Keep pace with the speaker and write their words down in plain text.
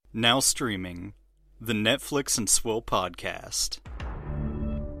Now streaming, the Netflix and Swill podcast.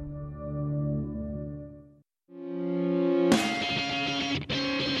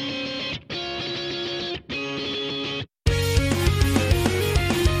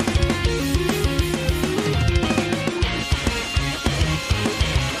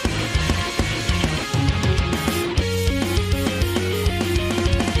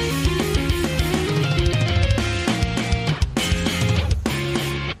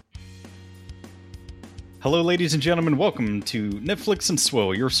 Hello, ladies and gentlemen. Welcome to Netflix and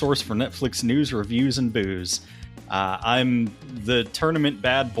Swill, your source for Netflix news, reviews, and booze. I'm the tournament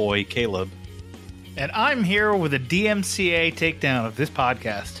bad boy, Caleb. And I'm here with a DMCA takedown of this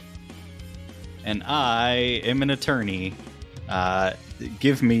podcast. And I am an attorney.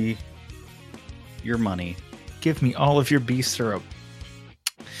 Give me your money. Give me all of your beef syrup.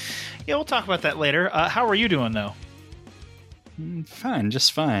 Yeah, we'll talk about that later. How are you doing, though? Fine,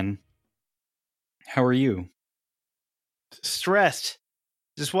 just fine. How are you? Stressed.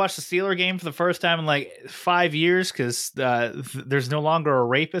 Just watched the Steeler game for the first time in like 5 years because there's no longer a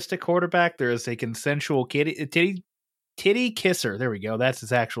rapist at quarterback. There is a consensual titty kisser. There we go. That's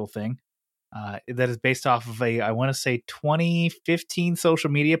his actual thing. That is based off of I want to say 2015 social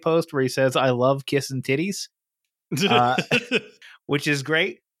media post where he says, "I love kissing titties," which is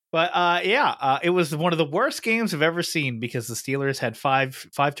great. But it was one of the worst games I've ever seen because the Steelers had five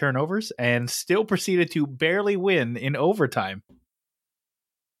turnovers and still proceeded to barely win in overtime.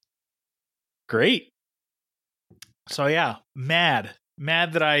 Great. So yeah, mad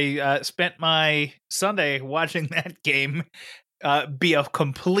that I spent my Sunday watching that game be a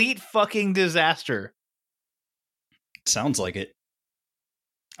complete fucking disaster. Sounds like it.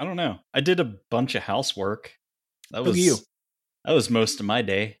 I don't know. I did a bunch of housework. That was you. That was most of my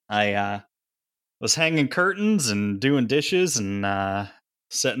day. I was hanging curtains and doing dishes and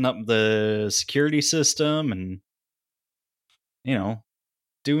setting up the security system and, you know,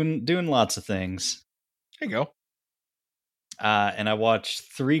 doing lots of things. There you go. And I watched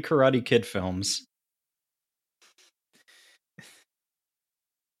 3 Karate Kid films.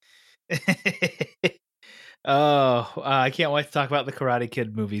 I can't wait to talk about the Karate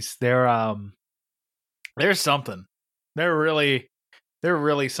Kid movies. They're something. They're really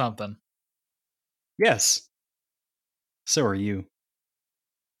something. Yes. So are you.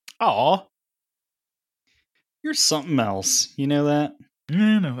 Aw. You're something else. You know that?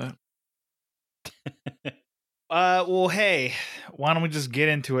 I know that. Well, hey, why don't we just get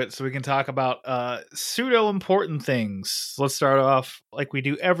into it so we can talk about pseudo-important things. Let's start off like we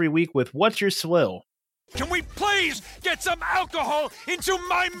do every week with What's Your Swill? Can we please get some alcohol into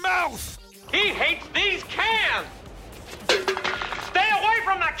my mouth? He hates these cans! Stay away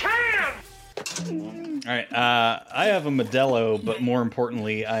from the can! All right. I have a Modelo, but more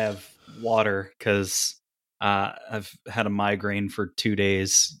importantly, I have water because I've had a migraine for 2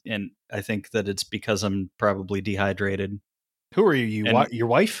 days, and I think that it's because I'm probably dehydrated. Who are you? Your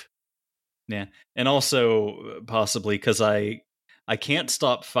wife? Yeah, and also possibly because I can't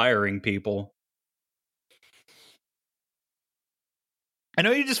stop firing people. I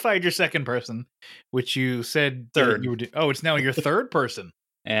know you just fired your second person, which you said third. You were it's now your third person.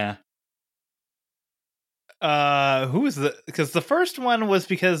 Yeah. Who was because the first one was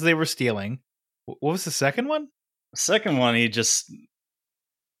because they were stealing. What was the second one? The second one, he just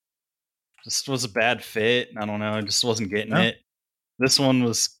was a bad fit. I don't know. I just wasn't getting it. This one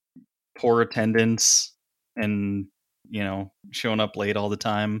was poor attendance and, you know, showing up late all the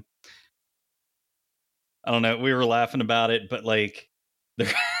time. I don't know. We were laughing about it, but like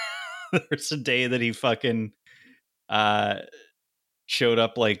there's a day that he fucking showed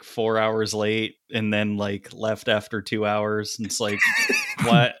up like 4 hours late and then like left after 2 hours. And it's like,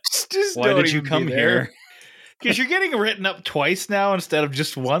 what? Why did you come here? Because you're getting written up twice now instead of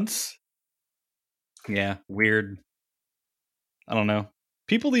just once. Yeah, weird. I don't know.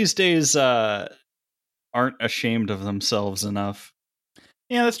 People these days aren't ashamed of themselves enough.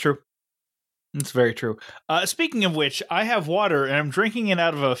 Yeah, that's true. That's very true. Speaking of which, I have water and I'm drinking it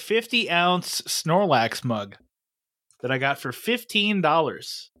out of a 50-ounce Snorlax mug that I got for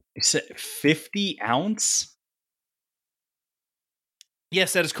 $15. You said 50 ounce?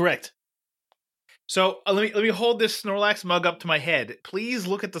 Yes, that is correct. So let me hold this Snorlax mug up to my head. Please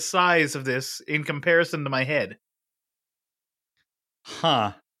look at the size of this in comparison to my head.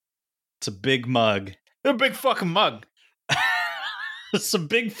 Huh. It's a big mug. A big fucking mug. It's a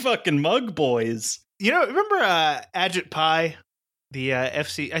big fucking mug, boys. You know, remember Ajit Pai, the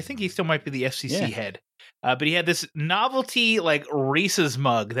FC? I think he still might be the FCC head. But he had this novelty like Reese's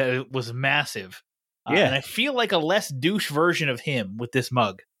mug that was massive. And I feel like a less douche version of him with this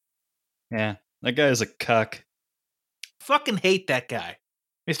mug. Yeah, that guy is a cuck. Fucking hate that guy.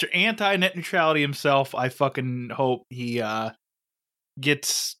 Mr. Anti-net neutrality himself. I fucking hope he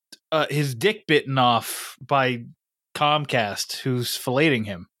gets his dick bitten off by Comcast, who's filleting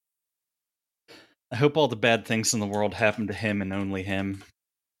him. I hope all the bad things in the world happen to him and only him.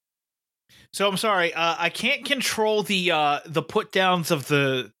 So I'm sorry, I can't control the put downs of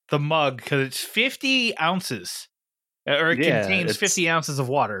the mug because it's 50 ounces, or it contains 50 ounces of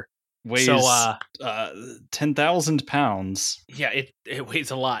water. Weighs so 10,000 pounds. Yeah, it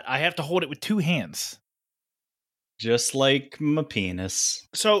weighs a lot. I have to hold it with two hands, just like my penis.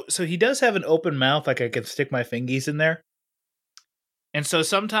 So he does have an open mouth, like I can stick my fingies in there, and so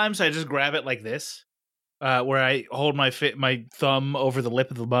sometimes I just grab it like this. Where I hold my thumb over the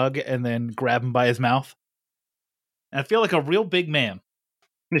lip of the mug and then grab him by his mouth. And I feel like a real big man.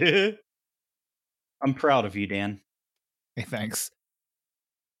 I'm proud of you, Dan. Hey, thanks.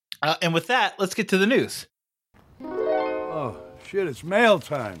 And with that, let's get to the news. Oh, shit, it's mail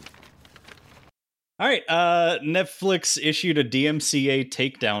time. All right, Netflix issued a DMCA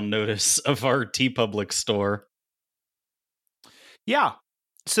takedown notice of our TeePublic store. Yeah.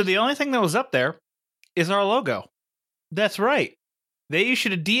 So the only thing that was up there is our logo. That's right. They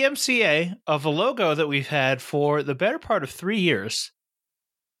issued a DMCA of a logo that we've had for the better part of 3 years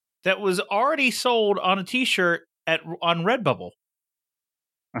that was already sold on a t-shirt on Redbubble.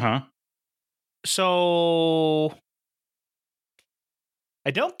 Uh-huh. So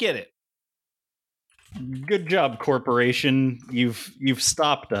I don't get it. Good job, corporation. You've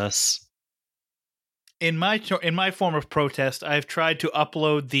stopped us. In my form of protest, I've tried to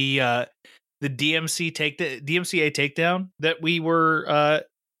upload the DMCA takedown that we were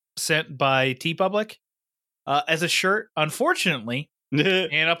sent by TeePublic as a shirt. Unfortunately,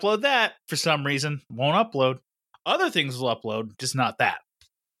 can't upload that for some reason. Won't upload. Other things will upload, just not that.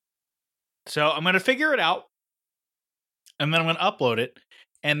 So I'm going to figure it out, and then I'm going to upload it,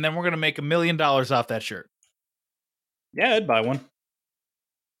 and then we're going to make $1 million off that shirt. Yeah, I'd buy one.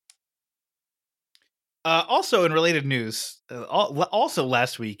 Also, in related news, also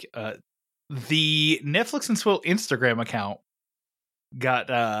last week, the Netflix and Swill Instagram account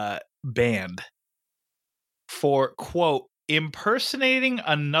got banned for, quote, impersonating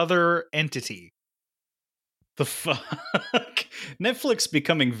another entity. The fuck? Netflix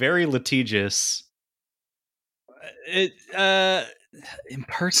becoming very litigious.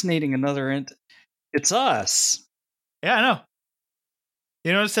 Impersonating another it's us. Yeah, I know.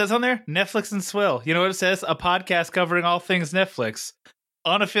 You know what it says on there? Netflix and Swill. You know what it says? A podcast covering all things Netflix.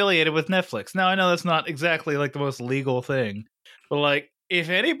 Unaffiliated with Netflix. Now, I know that's not exactly like the most legal thing, but like, if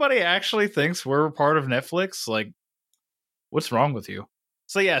anybody actually thinks we're part of Netflix, like, what's wrong with you?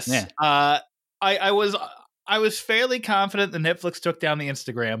 So yes, yeah. I was fairly confident that Netflix took down the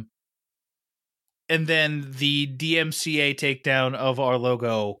Instagram, and then the DMCA takedown of our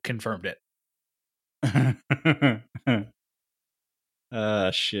logo confirmed it.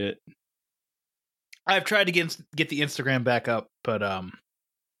 Shit. I've tried to get the Instagram back up, but I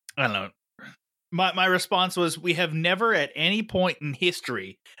don't know. My response was, we have never at any point in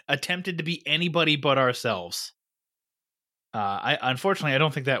history attempted to be anybody but ourselves. Unfortunately, I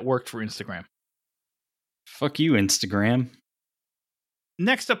don't think that worked for Instagram. Fuck you, Instagram.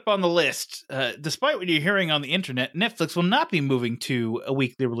 Next up on the list, despite what you're hearing on the internet, Netflix will not be moving to a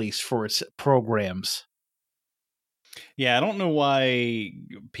weekly release for its programs. Yeah, I don't know why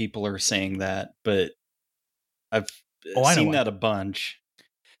people are saying that, but I've seen that a bunch.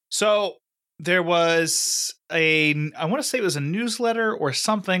 So there was I want to say it was a newsletter or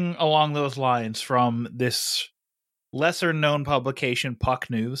something along those lines from this lesser known publication, Puck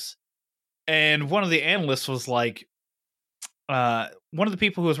News. And one of the analysts was like, one of the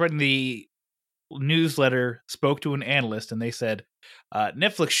people who was writing the newsletter spoke to an analyst, and they said,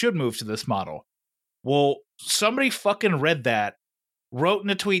 Netflix should move to this model. Well, somebody fucking read that, wrote in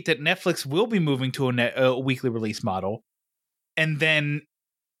a tweet that Netflix will be moving to a weekly release model, and then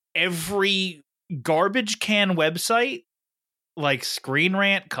every garbage can website, like Screen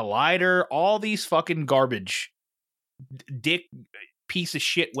Rant, Collider, all these fucking garbage dick piece of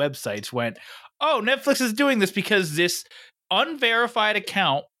shit websites went, oh, Netflix is doing this because this unverified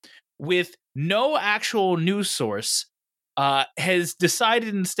account with no actual news source has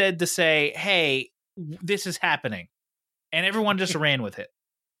decided instead to say, hey, this is happening. And everyone just ran with it.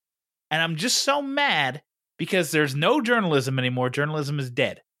 And I'm just so mad because there's no journalism anymore. Journalism is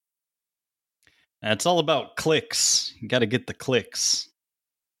dead. It's all about clicks. You got to get the clicks.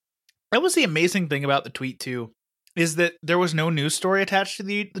 That was the amazing thing about the tweet, too, is that there was no news story attached to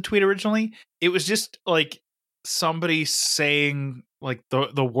the tweet originally. It was just like somebody saying like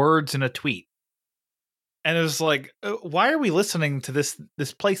the words in a tweet. And it was like, why are we listening to this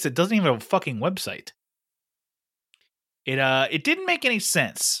place that doesn't even have a fucking website? It didn't make any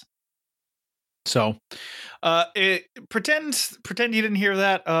sense. So, pretend you didn't hear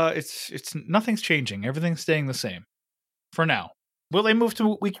that. It's nothing's changing. Everything's staying the same for now. Will they move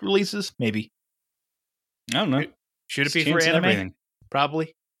to weekly releases? Maybe. I don't know. Should it be for anime? Everything.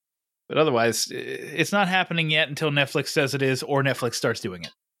 Probably. But otherwise, it's not happening yet until Netflix says it is, or Netflix starts doing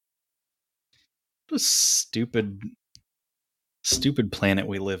it. What a stupid planet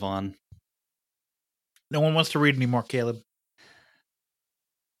we live on. No one wants to read anymore, Caleb.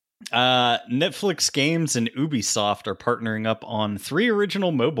 Netflix Games and Ubisoft are partnering up on 3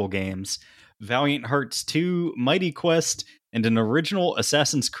 original mobile games: Valiant Hearts 2, Mighty Quest, and an original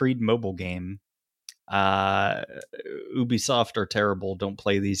Assassin's Creed mobile game. Ubisoft are terrible. Don't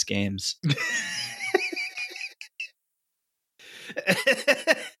play these games.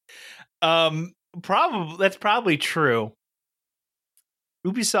 That's probably true.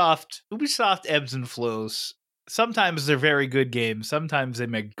 Ubisoft ebbs and flows. Sometimes they're very good games. Sometimes they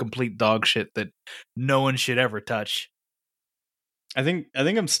make complete dog shit that no one should ever touch. I think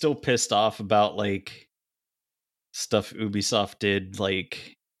I'm still pissed off about like stuff Ubisoft did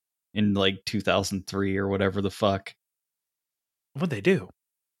like in like 2003 or whatever the fuck. What'd they do?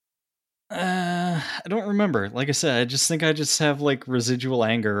 I don't remember. Like I said, I just think I just have like residual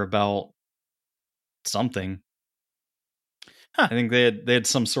anger about something. Huh. I think they had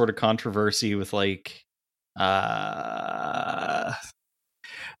some sort of controversy with like I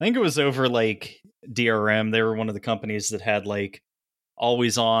think it was over like DRM. They were one of the companies that had like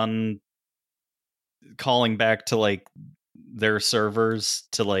always on calling back to like their servers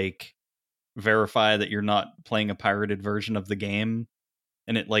to like verify that you're not playing a pirated version of the game,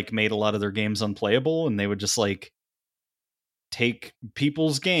 and it like made a lot of their games unplayable, and they would just like take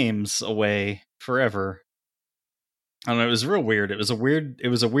people's games away forever. I don't know, it was real weird. It was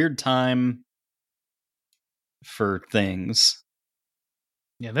a weird time for things.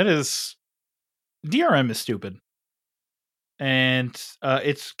 Yeah, DRM is stupid. And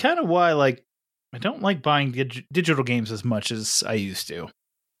it's kind of why like I don't like buying digital games as much as I used to.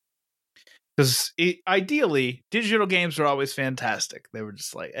 Because ideally, digital games are always fantastic. They were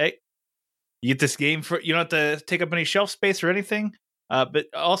just like, hey, you get this game for, you don't have to take up any shelf space or anything. But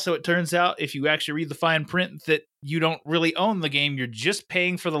also, it turns out, if you actually read the fine print, that you don't really own the game. You're just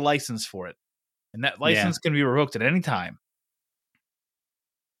paying for the license for it. And that license can be revoked at any time.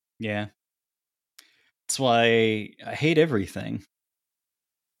 Yeah. That's why I hate everything.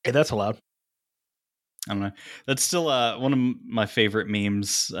 Hey, that's allowed. I don't know. That's still one of my favorite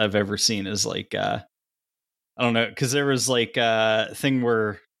memes I've ever seen is like, I don't know, because there was like a thing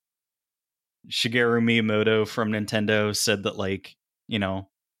where Shigeru Miyamoto from Nintendo said that like, you know,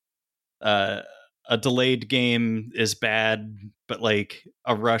 a delayed game is bad, but like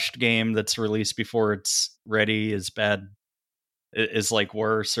a rushed game that's released before it's ready is bad, is like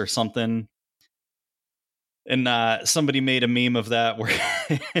worse or something. And somebody made a meme of that where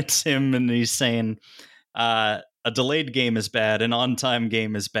it's him and he's saying, a delayed game is bad, an on-time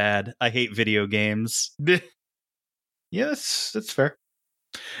game is bad. I hate video games. Yeah, that's fair.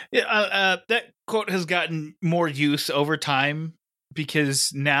 Yeah, that quote has gotten more use over time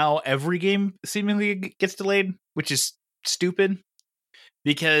because now every game seemingly gets delayed, which is stupid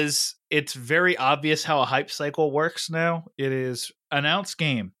because it's very obvious how a hype cycle works now. It is announce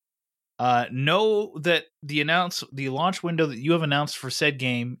game. Know that the launch window that you have announced for said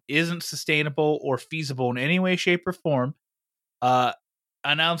game isn't sustainable or feasible in any way, shape, or form.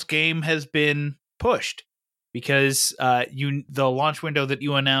 Announced game has been pushed because the launch window that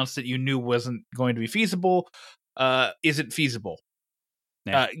you announced that you knew wasn't going to be feasible isn't feasible.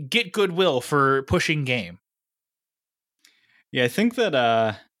 Yeah. Get goodwill for pushing game. Yeah, I think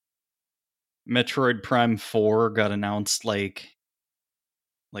that Metroid Prime 4 got announced like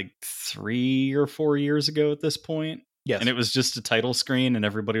 3 or 4 years ago at this point. Yes. And it was just a title screen and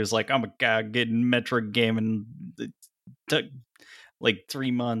everybody was like, oh my god, getting Metroid game in like 3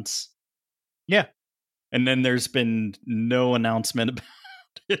 months. Yeah. And then there's been no announcement about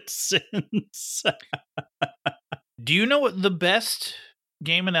it since. Do you know what the best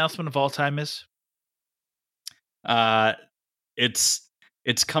game announcement of all time is? It's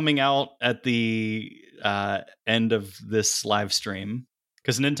coming out at the end of this live stream.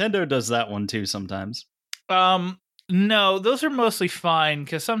 Because Nintendo does that one too sometimes. No, those are mostly fine.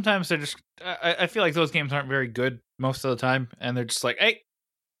 Because sometimes they're just. I feel like those games aren't very good most of the time, and they're just like, "Hey,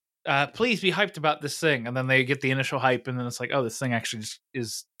 please be hyped about this thing," and then they get the initial hype, and then it's like, "Oh, this thing actually just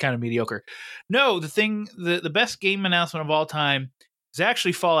is kind of mediocre." No, the best game announcement of all time is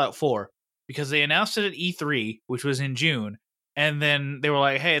actually Fallout 4 because they announced it at E3, which was in June, and then they were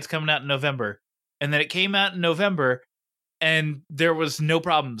like, "Hey, it's coming out in November," and then it came out in November, and there was no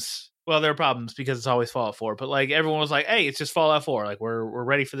problems. Well, there are problems because it's always Fallout 4, but like everyone was like, "Hey, it's just Fallout 4. Like we're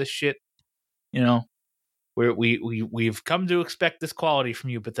ready for this shit." You know, we've come to expect this quality from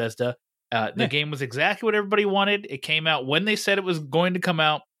you, Bethesda. The game was exactly what everybody wanted. It came out when they said it was going to come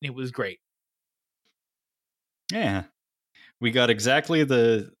out. It was great. Yeah. We got exactly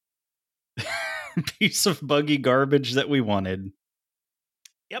the piece of buggy garbage that we wanted.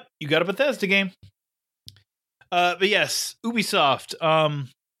 Yep, you got a Bethesda game. But yes, Ubisoft.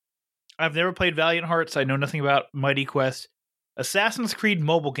 I've never played Valiant Hearts. I know nothing about Mighty Quest. Assassin's Creed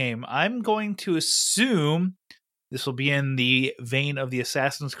mobile game. I'm going to assume this will be in the vein of the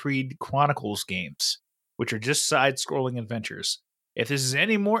Assassin's Creed Chronicles games, which are just side-scrolling adventures. If this is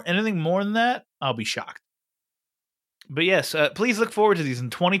anything more than that, I'll be shocked. But yes, please look forward to these in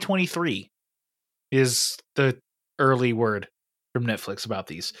 2023 is the early word from Netflix about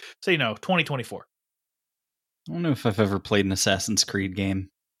these. So, 2024. I don't know if I've ever played an Assassin's Creed game.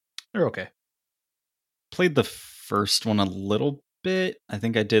 They're okay. Played the first one a little bit. I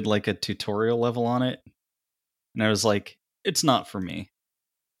think I did like a tutorial level on it. And I was like, it's not for me.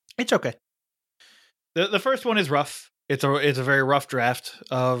 It's okay. The first one is rough. It's a very rough draft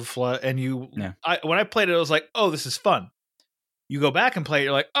of when I played it, I was like, oh, this is fun. You go back and play it,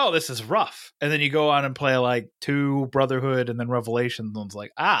 you're like, oh, this is rough. And then you go on and play like 2 Brotherhood and then Revelations, and it's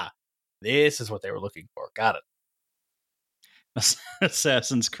like, this is what they were looking for. Got it.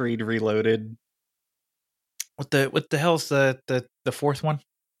 Assassin's Creed Reloaded. What the hell's the fourth one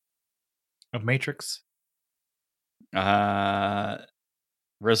of Matrix?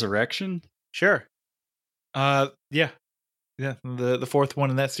 Resurrection? Sure. Yeah. The fourth one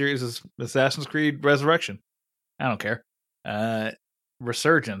in that series is Assassin's Creed Resurrection. I don't care.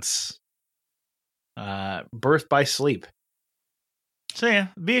 Resurgence. Birth by Sleep. So yeah,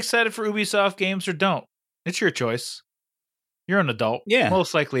 be excited for Ubisoft games or don't. It's your choice. You're an adult. Yeah.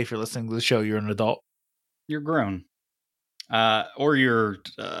 Most likely, if you're listening to the show, you're an adult. You're grown. Or you're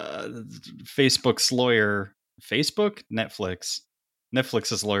Facebook's lawyer. Facebook? Netflix.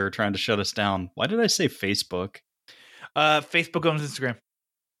 Netflix's lawyer trying to shut us down. Why did I say Facebook? Facebook owns Instagram.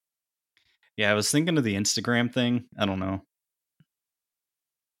 Yeah, I was thinking of the Instagram thing. I don't know.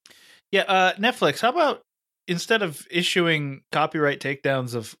 Yeah, Netflix, how about instead of issuing copyright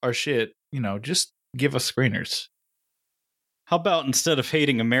takedowns of our shit, just give us screeners? How about instead of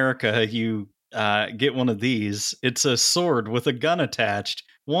hating America, you get one of these? It's a sword with a gun attached.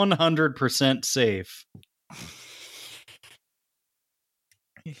 100% safe.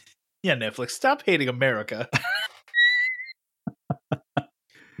 Yeah, Netflix, stop hating America.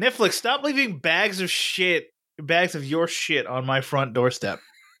 Netflix, stop leaving bags of your shit on my front doorstep.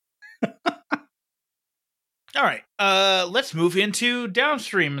 All right, let's move into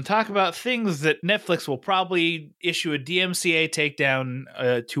downstream and talk about things that Netflix will probably issue a DMCA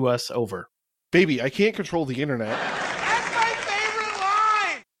takedown to us over. Baby, I can't control the internet. That's my favorite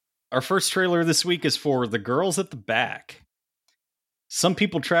line! Our first trailer this week is for The Girls at the Back. Some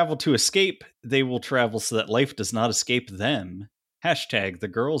people travel to escape. They will travel so that life does not escape them. Hashtag The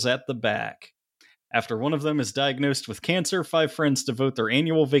Girls at the Back. After one of them is diagnosed with cancer, 5 friends devote their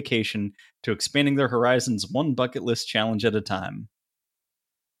annual vacation to expanding their horizons one bucket list challenge at a time.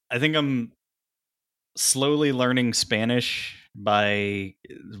 I think I'm slowly learning Spanish by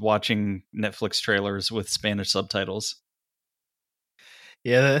watching Netflix trailers with Spanish subtitles.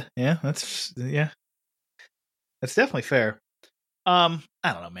 Yeah, that's definitely fair. I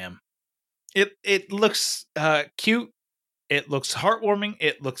don't know, man. It looks cute. It looks heartwarming.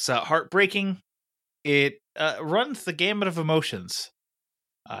 It looks heartbreaking. It runs the gamut of emotions.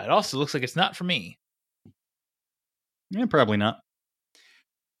 It also looks like it's not for me. Yeah, probably not.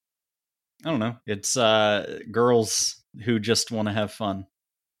 I don't know. It's girls who just want to have fun.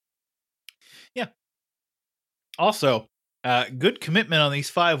 Yeah. Also, good commitment on these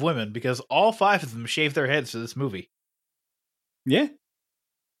 5 women because all 5 of them shaved their heads for this movie. Yeah.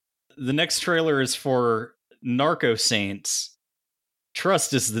 The next trailer is for Narco Saints.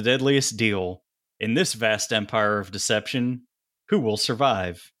 Trust is the deadliest deal. In this vast empire of deception, who will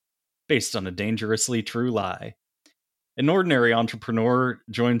survive? Based on a dangerously true lie. An ordinary entrepreneur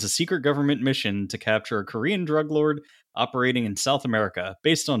joins a secret government mission to capture a Korean drug lord operating in South America,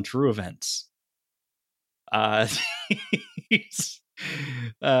 based on true events.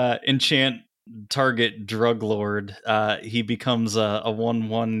 Enchant target drug lord. He becomes a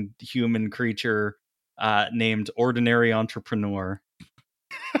 1/1 human creature named Ordinary Entrepreneur.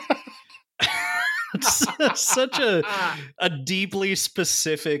 It's such a deeply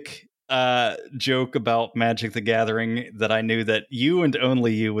specific joke about Magic the Gathering that I knew that you and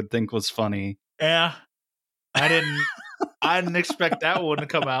only you would think was funny. Yeah. I didn't expect that one to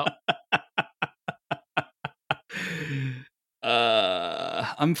come out.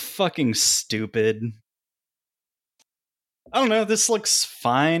 I'm fucking stupid. I don't know. This looks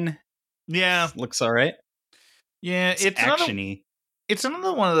fine. Yeah. Looks all right. Yeah, It's actiony. It's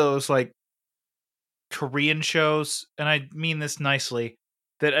another one of those like Korean shows, and I mean this nicely,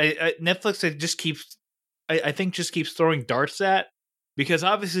 that Netflix I think just keeps throwing darts at, because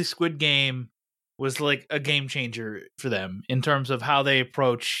obviously Squid Game was like a game changer for them in terms of how they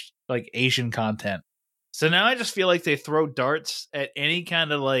approach like Asian content. So now I just feel like they throw darts at any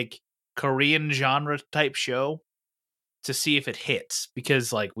kind of like Korean genre type show to see if it hits,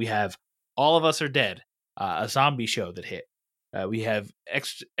 because like we have All of Us Are Dead, a zombie show that hit. We have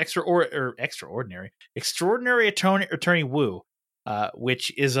Extraordinary Attorney Woo,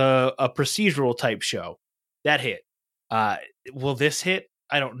 which is a procedural type show that hit. Will this hit?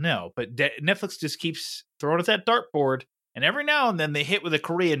 I don't know, but Netflix just keeps throwing at that dartboard, and every now and then they hit with a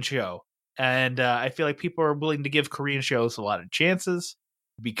Korean show. And I feel like people are willing to give Korean shows a lot of chances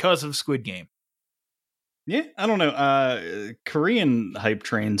because of Squid Game. Yeah, I don't know. Korean hype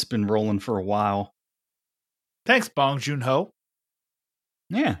train's been rolling for a while. Thanks, Bong Joon-ho.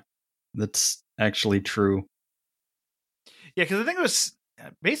 Yeah, that's actually true. Yeah, because I think it was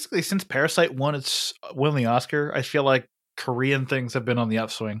basically since Parasite won the Oscar, I feel like Korean things have been on the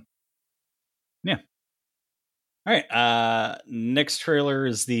upswing. Yeah. All right. Next trailer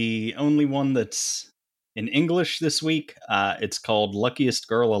is the only one that's in English this week. It's called Luckiest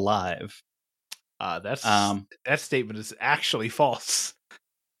Girl Alive. That statement is actually false.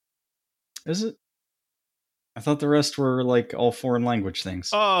 Is it? I thought the rest were like all foreign language things.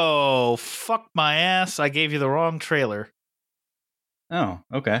 Oh, fuck my ass. I gave you the wrong trailer. Oh,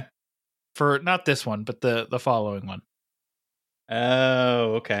 okay. For not this one, but the following one.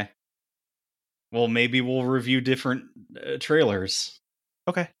 Oh, okay. Well, maybe we'll review different trailers.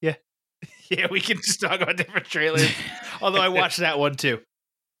 Okay, yeah. Yeah, we can just talk about different trailers. Although I watched that one too.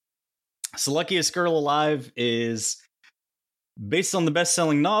 So Luckiest Girl Alive is based on the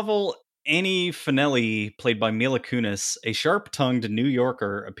best-selling novel. Annie Finelli, played by Mila Kunis, a sharp-tongued New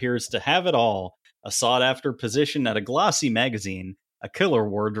Yorker, appears to have it all: a sought-after position at a glossy magazine, a killer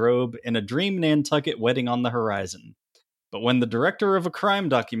wardrobe, and a dream Nantucket wedding on the horizon. But when the director of a crime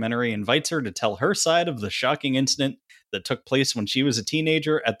documentary invites her to tell her side of the shocking incident that took place when she was a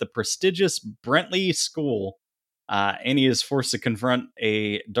teenager at the prestigious Brently School, Annie is forced to confront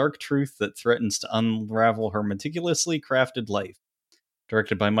a dark truth that threatens to unravel her meticulously crafted life.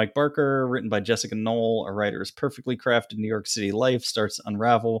 Directed by Mike Barker, written by Jessica Knoll, a writer's perfectly crafted New York City life starts to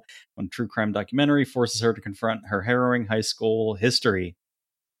unravel when a true crime documentary forces her to confront her harrowing high school history.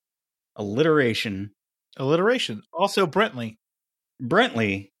 Alliteration. Also Brently.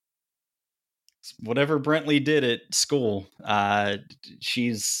 Whatever Brently did at school,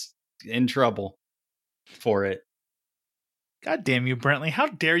 she's in trouble for it. God damn you, Brently. How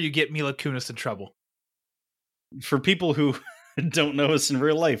dare you get Mila Kunis in trouble? For people who don't know us in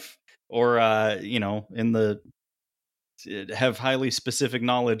real life, or in the have highly specific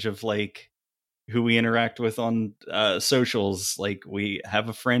knowledge of like who we interact with on socials, like we have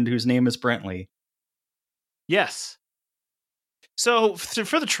a friend whose name is Brently. Yes. So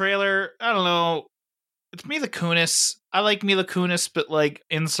for the trailer, I don't know. It's Mila Kunis. I like Mila Kunis, but like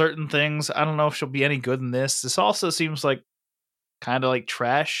in certain things, I don't know if she'll be any good in this. This also seems like kind of like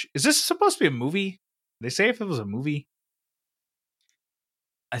trash. Is this supposed to be a movie? They say if it was a movie.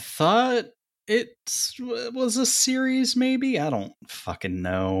 I thought it was a series, maybe? I don't fucking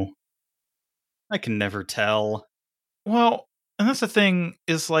know. I can never tell. Well, and that's the thing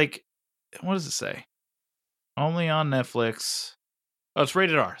is like, what does it say? Only on Netflix. Oh, it's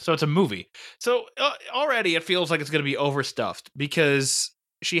rated R, so it's a movie. So already it feels like it's going to be overstuffed because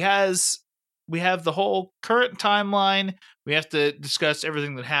we have the whole current timeline. We have to discuss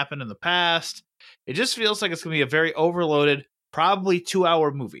everything that happened in the past. It just feels like it's going to be a very overloaded, probably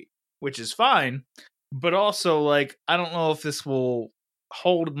 2-hour movie, which is fine. But also, like, I don't know if this will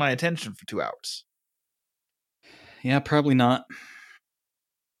hold my attention for 2 hours. Yeah, probably not.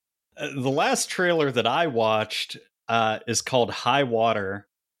 The last trailer that I watched is called High Water.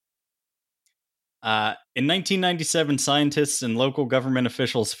 In 1997, scientists and local government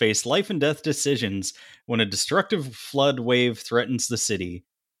officials face life and death decisions when a destructive flood wave threatens the city.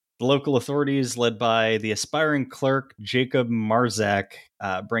 The local authorities, led by the aspiring clerk Jacob Marzak,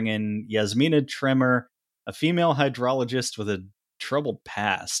 bring in Yasmina Tremor, a female hydrologist with a troubled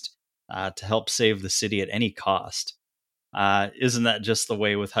past. to help save the city at any cost. Isn't that just the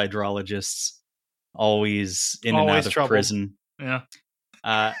way with hydrologists? Always in and Always out of trouble. prison. Yeah.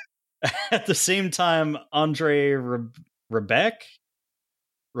 At the same time, Andre Rabaz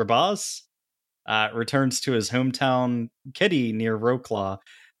returns to his hometown Keddy near Roclaw,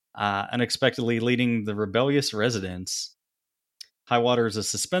 unexpectedly leading the rebellious residents. High Water is a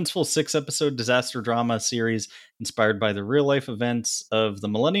suspenseful 6-episode disaster drama series inspired by the real-life events of the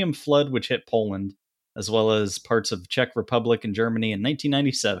Millennium Flood, which hit Poland, as well as parts of Czech Republic and Germany in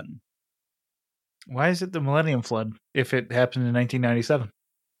 1997. Why is it the Millennium Flood if it happened in 1997?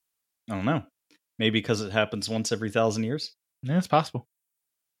 I don't know. Maybe because it happens once every 1,000 years? Yeah, it's possible.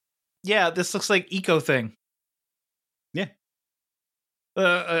 Yeah, this looks like Eco thing. Yeah.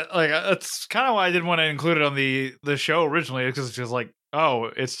 That's kind of why I didn't want to include it on the show originally, because it's just like,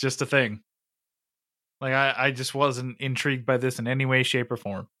 oh, it's just a thing. Like, I just wasn't intrigued by this in any way, shape, or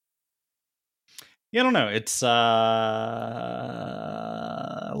form. Yeah, I don't know. It's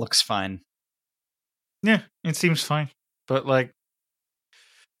looks fine. Yeah, it seems fine. But, like,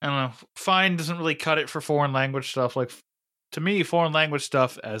 I don't know. Fine doesn't really cut it for foreign language stuff. Like, to me, foreign language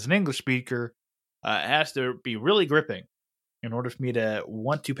stuff, as an English speaker, has to be really gripping in order for me to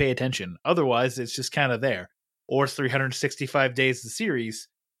want to pay attention. Otherwise, it's just kind of there. Or 365 Days of the series,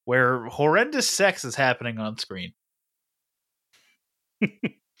 where horrendous sex is happening on screen.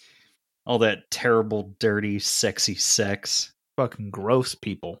 All that terrible, dirty, sexy sex. Fucking gross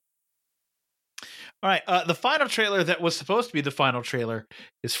people. All right, the final trailer that was supposed to be the final trailer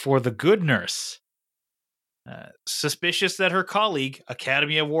is for The Good Nurse. Suspicious that her colleague,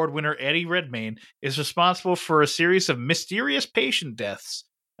 Academy Award winner Eddie Redmayne, is responsible for a series of mysterious patient deaths.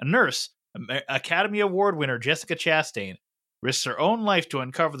 A nurse, Academy Award winner Jessica Chastain, risks her own life to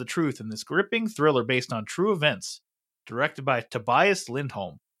uncover the truth in this gripping thriller based on true events. Directed by Tobias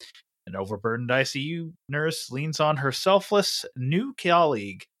Lindholm. An overburdened ICU nurse leans on her selfless new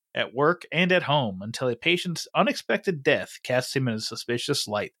colleague at work and at home until a patient's unexpected death casts him in a suspicious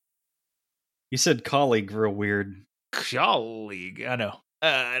light. You said colleague real weird. Colleague, I know.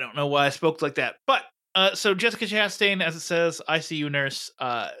 I don't know why I spoke like that. But, so Jessica Chastain, as it says, ICU nurse,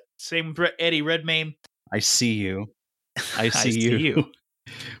 same with Eddie Redmayne. I see you. I see see you. you.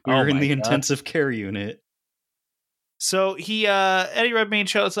 We were Oh in my the God. intensive care unit. So Eddie Redmayne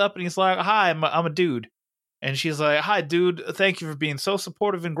shows up and he's like, "Hi, I'm a dude," and she's like, "Hi, dude. Thank you for being so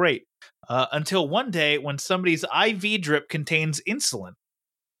supportive and great." Until one day when somebody's IV drip contains insulin,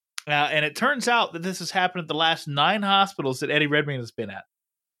 and it turns out that this has happened at the last 9 hospitals that Eddie Redmayne has been at,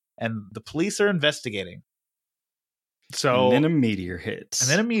 and the police are investigating. So And then a meteor hits.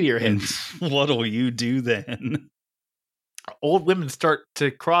 And hits. what'll you do then? Old women start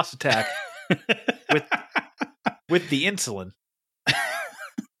to cross attack with the insulin.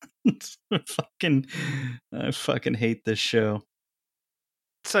 I fucking hate this show.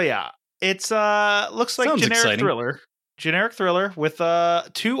 So yeah, it's looks like Sounds exciting. generic thriller with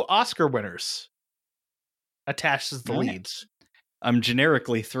 2 Oscar winners attached as the Right. leads. I'm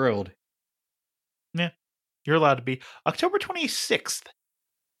generically thrilled. You're allowed to be. October 26th.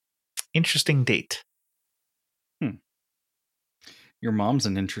 Interesting date. Your mom's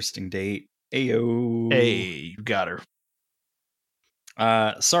an interesting date. Ayo. Hey, you got her.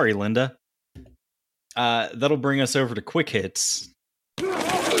 Sorry, Linda. That'll bring us over to quick hits.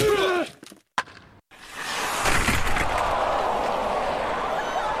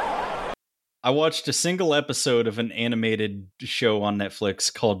 I watched a single episode of an animated show on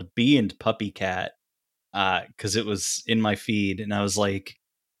Netflix called Bee and Puppy Cat, because it was in my feed, and I was like,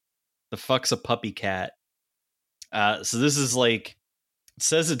 the fuck's a puppy cat? So this is like, it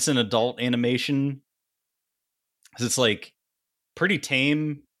says it's an adult animation. It's like pretty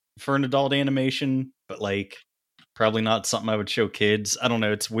tame for an adult animation, but like probably not something I would show kids. I don't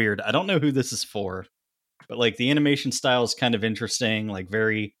know. It's weird. I don't know who this is for, but like the animation style is kind of interesting, like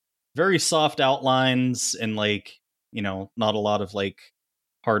very, very soft outlines and like, you know, not a lot of like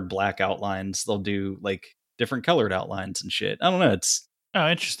hard black outlines. They'll do like different colored outlines and shit. I don't know. It's Oh,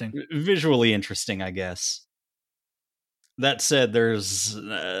 interesting. visually interesting, I guess. That said, there's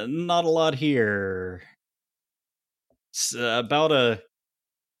not a lot here. It's about a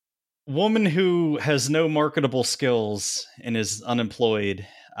woman who has no marketable skills and is unemployed,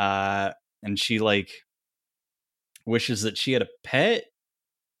 and she like wishes that she had a pet,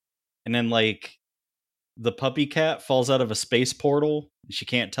 and then like the puppy cat falls out of a space portal. She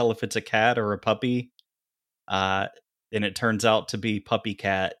can't tell if it's a cat or a puppy, and it turns out to be Puppy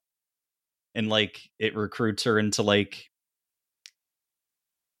Cat, and like it recruits her into like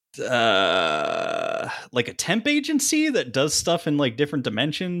like a temp agency that does stuff in like different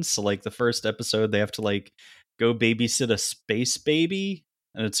dimensions. So like the first episode, they have to like go babysit a space baby,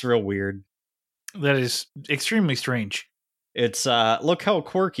 and it's real weird. That is extremely strange. It's look how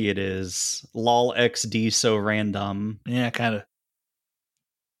quirky it is. Lol XD so random. Yeah, kind of.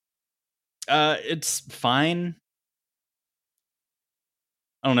 It's fine.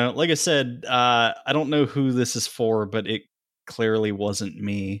 I don't know. Like I said, I don't know who this is for, but it clearly wasn't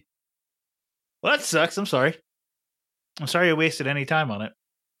me. Well, that sucks. I'm sorry. I'm sorry I wasted any time on it.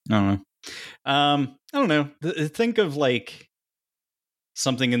 I don't know. I don't know. Think of like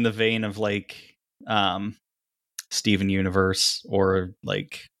something in the vein of like Steven Universe, or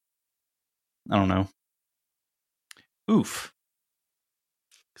like, I don't know. Oof.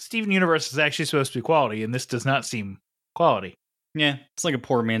 Steven Universe is actually supposed to be quality, and this does not seem quality. Yeah, it's like a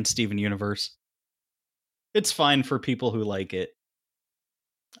poor man's Steven Universe. It's fine for people who like it.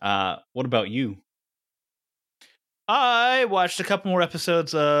 What about you? I watched a couple more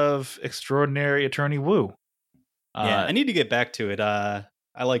episodes of Extraordinary Attorney Woo. Yeah, I need to get back to it. I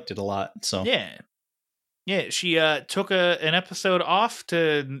liked it a lot. So yeah. She took an episode off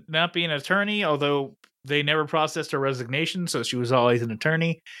to not be an attorney, although they never processed her resignation, so she was always an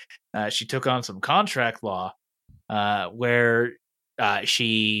attorney. She took on some contract law, where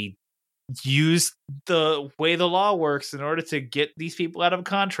she used the way the law works in order to get these people out of a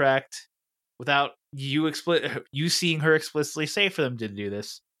contract without you seeing her explicitly say for them to do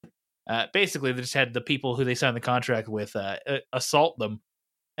this. Basically, they just had the people who they signed the contract with assault them,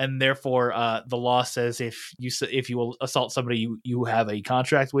 and therefore the law says if you will assault somebody you have a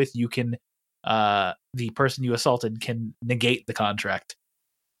contract with, you can the person you assaulted can negate the contract.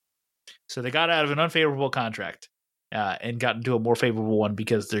 So they got out of an unfavorable contract and got into a more favorable one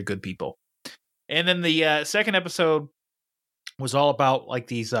because they're good people. And then the second episode was all about like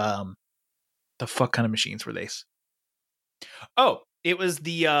these the fuck kind of machines were these? Oh, it was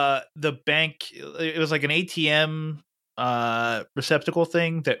the bank. It was like an ATM receptacle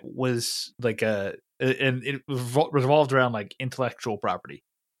thing that was like and it revolved around like intellectual property.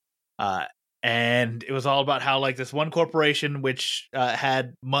 And it was all about how like this one corporation which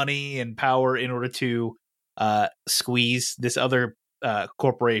had money and power in order to squeeze this other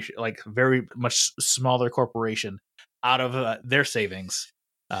corporation, like very much smaller corporation, out of their savings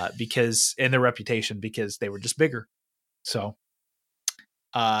because and their reputation because they were just bigger. So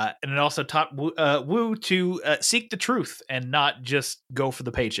and it also taught Woo to seek the truth and not just go for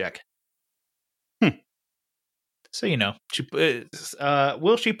the paycheck. So, you know,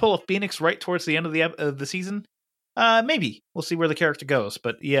 will she pull a Phoenix right towards the end of the season? Maybe. We'll see where the character goes.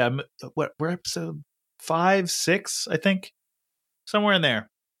 But yeah, we're episode 5, 6, I think. Somewhere in there.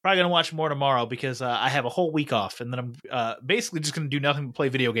 Probably going to watch more tomorrow because I have a whole week off. And then I'm basically just going to do nothing but play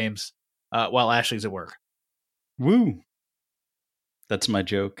video games while Ashley's at work. Woo. That's my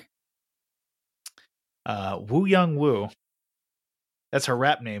joke. Woo Young Woo. That's her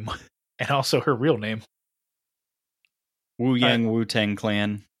rap name. And also her real name. Wu Yang Wu-Tang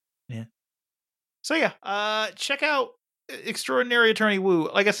Clan. Yeah. So yeah, check out Extraordinary Attorney Woo.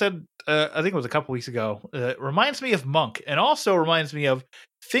 Like I said, I think it was a couple weeks ago. It reminds me of Monk, and also reminds me of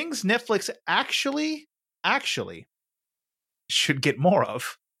things Netflix actually should get more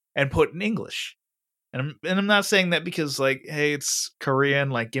of and put in English. And I'm not saying that because like, hey, it's Korean.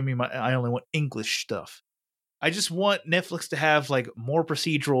 Like, give me I only want English stuff. I just want Netflix to have like more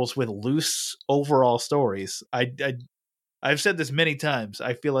procedurals with loose overall stories. I've said this many times.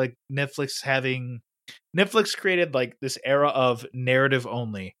 I feel like Netflix created like this era of narrative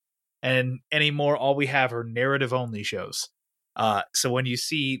only, and anymore all we have are narrative only shows. So when you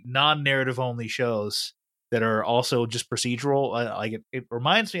see non-narrative only shows that are also just procedural, like it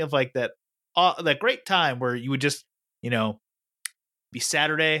reminds me of like that great time where you would just, you know, be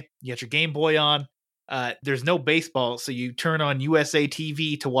Saturday, you got your Game Boy on, there's no baseball, so you turn on USA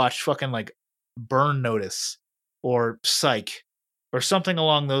TV to watch fucking like Burn Notice or Psych or something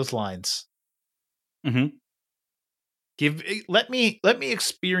along those lines. Mm-hmm. Let me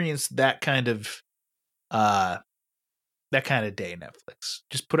experience that kind of day, Netflix.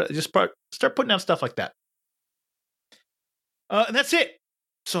 Start putting out stuff like that. And that's it.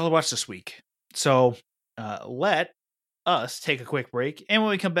 That's all I watched this week. So let us take a quick break, and when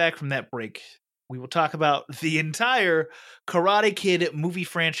we come back from that break, we will talk about the entire Karate Kid movie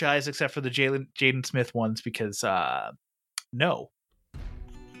franchise, except for the Jaden Smith ones, because no.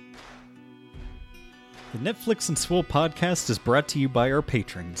 The Netflix and Swill podcast is brought to you by our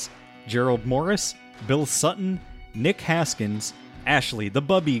patrons: Gerald Morris, Bill Sutton, Nick Haskins, Ashley the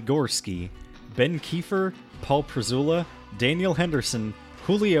Bubby Gorski, Ben Kiefer, Paul Prezula, Daniel Henderson,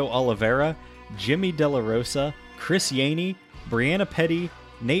 Julio Oliveira, Jimmy De La Rosa, Chris Yaney, Brianna Petty,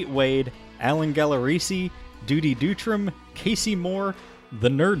 Nate Wade, Alan Gallerisi, Duty Dutram, Casey Moore, The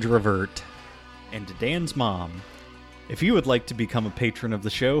Nerd Revert, and Dan's mom. If you would like to become a patron of the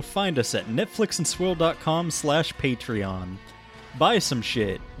show, find us at netflixandswill.com/Patreon. Buy some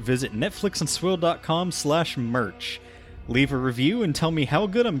shit. Visit netflixandswill.com/merch. Leave a review and tell me how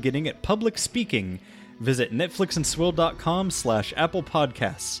good I'm getting at public speaking. Visit netflixandswill.com/Apple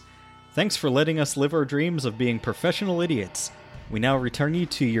Podcasts. Thanks for letting us live our dreams of being professional idiots. We now return you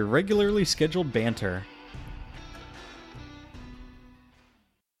to your regularly scheduled banter.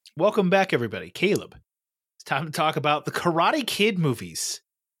 Welcome back, everybody. Caleb. It's time to talk about the Karate Kid movies,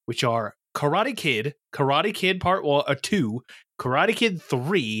 which are Karate Kid Part 2, Karate Kid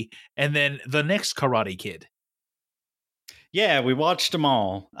 3, and then the next Karate Kid. Yeah, we watched them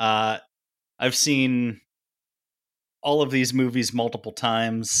all. I've seen all of these movies multiple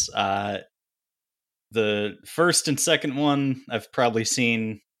times. The first and second one, I've probably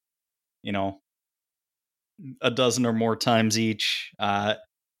seen, a dozen or more times each.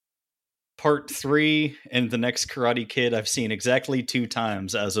 Part 3 and the next Karate Kid, I've seen exactly 2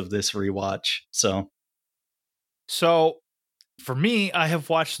 times as of this rewatch. So for me, I have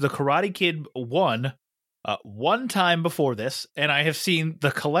watched the Karate Kid 1 one time before this, and I have seen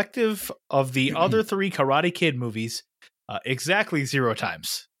the collective of the other 3 Karate Kid movies exactly 0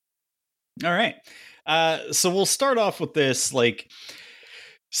 times. All right. So we'll start off with this,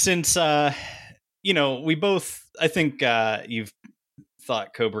 since, we both, I think you've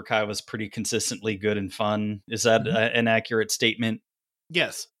thought Cobra Kai was pretty consistently good and fun. Is that an accurate statement?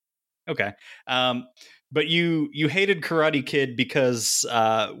 Yes. Okay. But you hated Karate Kid because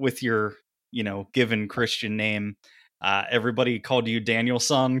with your, given Christian name, everybody called you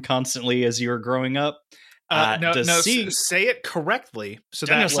Daniel-san constantly as you were growing up. Say it correctly. So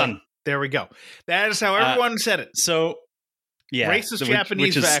Daniel-san. There we go. That is how everyone said it. So, yeah. Racist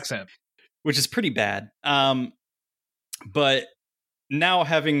Japanese accent. Which is pretty bad. But now,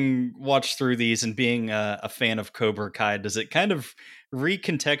 having watched through these and being a fan of Cobra Kai, does it kind of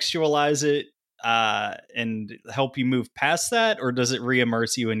recontextualize it and help you move past that, or does it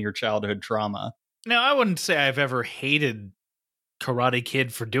re-immerse you in your childhood trauma? No, I wouldn't say I've ever hated Karate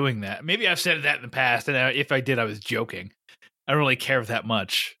Kid for doing that. Maybe I've said that in the past, and if I did, I was joking. I don't really care that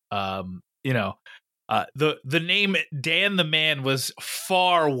much. The name Dan the Man was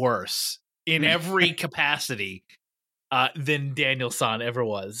far worse in every capacity than Daniel-san ever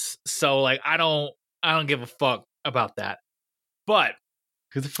was. So I don't give a fuck about that. But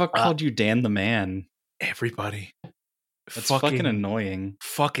who the fuck called you Dan the Man? Everybody. That's fucking annoying.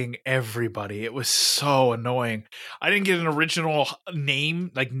 Fucking everybody. It was so annoying. I didn't get an original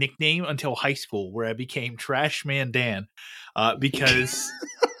name, nickname, until high school, where I became Trash Man Dan. Because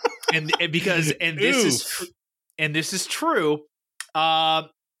this is true. I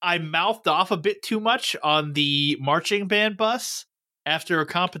mouthed off a bit too much on the marching band bus after a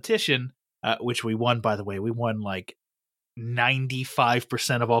competition, which we won, by the way. We won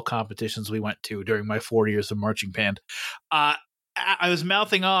 95% of all competitions we went to during my 4 years of marching band. I was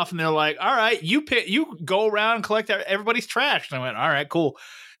mouthing off, and they're like, all right, you go around and collect everybody's trash. And I went, all right, cool.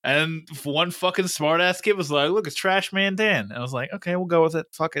 And one fucking smartass kid was like, look, it's Trash Man Dan. And I was like, okay, we'll go with it.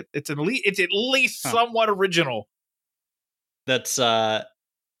 Fuck it. It's at least somewhat original. That's about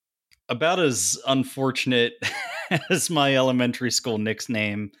as unfortunate as my elementary school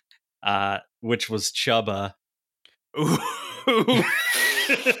nickname, which was Chubba. Ooh.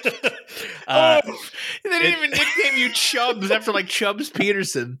 They didn't even nickname you Chubbs after Chubbs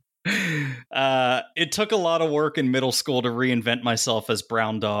Peterson. It took a lot of work in middle school to reinvent myself as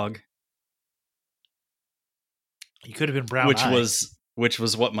Brown Dog. You could have been Brown which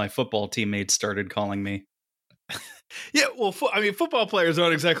was what my football teammates started calling me. Yeah, well, football players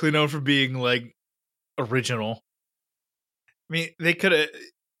aren't exactly known for being original. I mean, they could have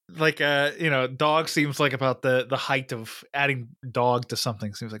dog seems like about the height of adding dog to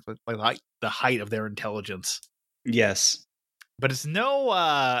something seems like the height of their intelligence. Yes. But it's no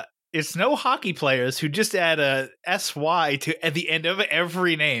hockey players who just add a SY at the end of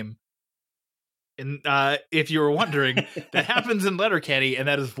every name. And if you were wondering, that happens in Letterkenny, and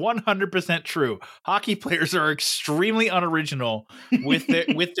that is 100% true. Hockey players are extremely unoriginal with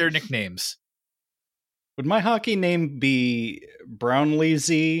their nicknames. Would my hockey name be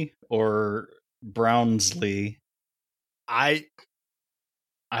Brownlee or Brownsley? I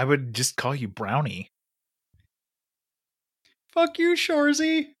would just call you Brownie. Fuck you,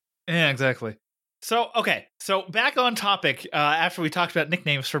 Shorzy. Yeah, exactly. So, okay. So back on topic, after we talked about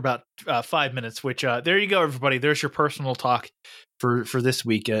nicknames for about 5 minutes, which there you go, everybody. There's your personal talk for this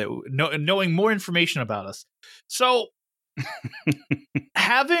week, knowing more information about us. So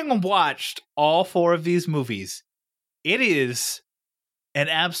having watched all 4 of these movies, it is an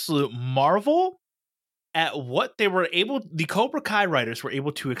absolute marvel at what the Cobra Kai writers were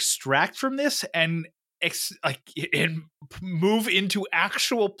able to extract from this and move into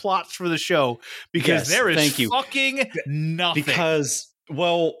actual plots for the show, because there is fucking nothing. Because,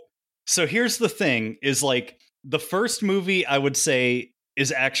 well, so here's the thing, is like the first movie I would say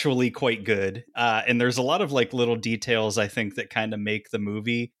is actually quite good. And there's a lot of like little details I think that kind of make the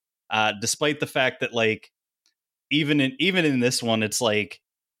movie, despite the fact that like, even in this one, it's like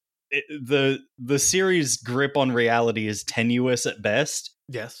the series' grip on reality is tenuous at best.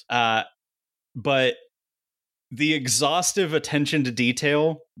 Yes. But the exhaustive attention to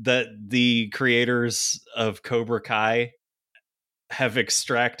detail that the creators of Cobra Kai have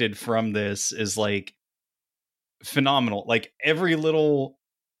extracted from this is like phenomenal. Like every little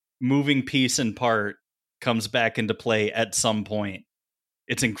moving piece and part comes back into play at some point.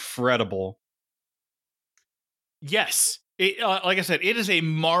 It's incredible. Yes. Like I said, it is a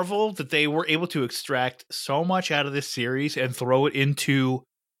marvel that they were able to extract so much out of this series and throw it into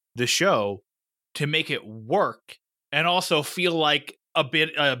the show to make it work and also feel like a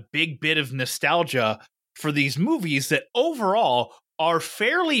big bit of nostalgia for these movies that overall are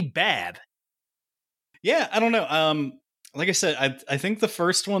fairly bad. Yeah, I don't know. Like I said, I think the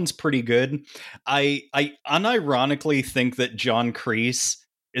first one's pretty good. I unironically think that John Kreese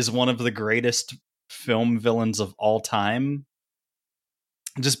is one of the greatest film villains of all time,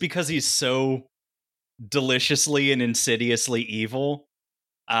 just because he's so deliciously and insidiously evil.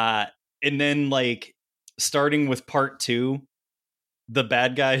 And then like starting with part 2, the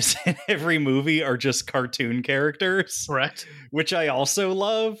bad guys in every movie are just cartoon characters, correct? Which I also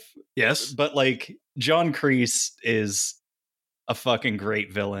love. Yes, but like John Kreese is a fucking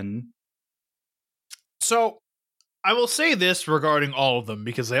great villain. So I will say this regarding all of them,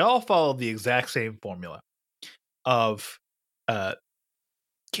 because they all follow the exact same formula of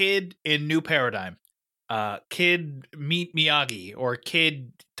kid in new paradigm, kid meet Miyagi, or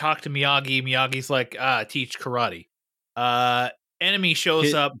kid talk to Miyagi. Miyagi's like, teach karate. Enemy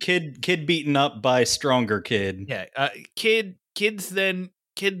shows up. Kid beaten up by stronger kid. Yeah. Kid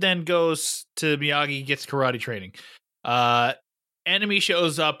then goes to Miyagi, gets karate training. Enemy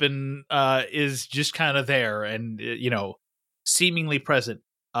shows up and is just kind of there and seemingly present.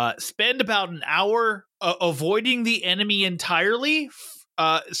 Spend about an hour avoiding the enemy entirely,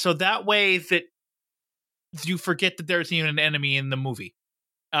 so that way that you forget that there's even an enemy in the movie.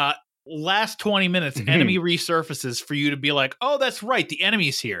 Last 20 minutes, enemy resurfaces for you to be like, oh, that's right, the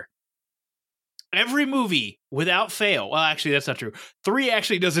enemy's here. Every movie, without fail, well, actually, that's not true. 3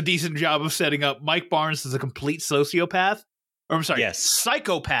 actually does a decent job of setting up Mike Barnes as a complete sociopath. Or, I'm sorry,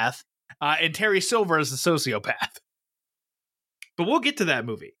 psychopath, and Terry Silver as a sociopath. But we'll get to that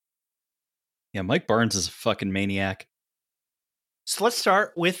movie. Yeah, Mike Barnes is a fucking maniac. So let's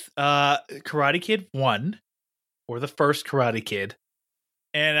start with Karate Kid 1, or the first Karate Kid.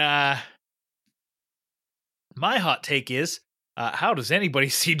 And my hot take is, how does anybody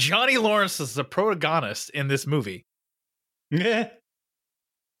see Johnny Lawrence as the protagonist in this movie? Yeah.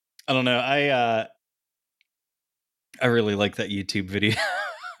 I don't know. I really like that YouTube video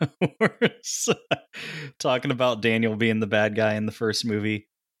where it's talking about Daniel being the bad guy in the first movie,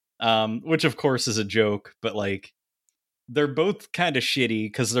 which of course is a joke, but like they're both kind of shitty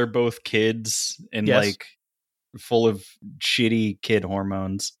because they're both kids and like full of shitty kid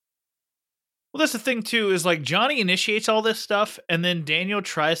hormones. Well, that's the thing too, is like Johnny initiates all this stuff and then Daniel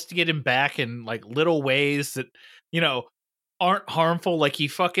tries to get him back in like little ways that, aren't harmful. Like he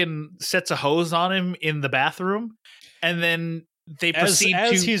fucking sets a hose on him in the bathroom. And then they proceed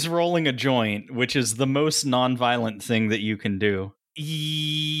as he's rolling a joint, which is the most nonviolent thing that you can do.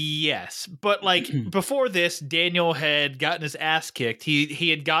 Yes, but like before this, Daniel had gotten his ass kicked. He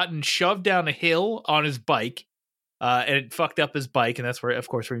had gotten shoved down a hill on his bike, and it fucked up his bike, and that's where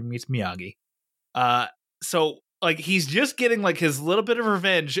he meets Miyagi. So like he's just getting like his little bit of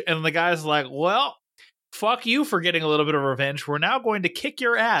revenge, and the guy's like, "Well, fuck you for getting a little bit of revenge. We're now going to kick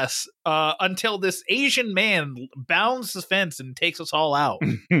your ass until this Asian man bounds the fence and takes us all out."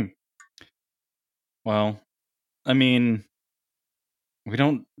 Well, I mean, we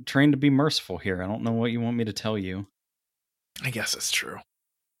don't train to be merciful here. I don't know what you want me to tell you. I guess it's true.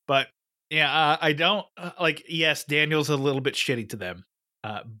 But yeah, I don't yes, Daniel's a little bit shitty to them.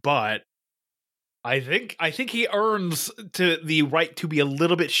 But I think he earns the right to be a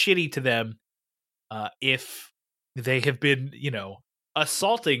little bit shitty to them if they have been,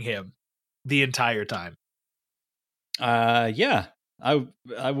 assaulting him the entire time. Yeah,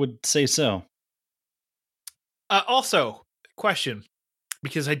 I would say so. Also, question,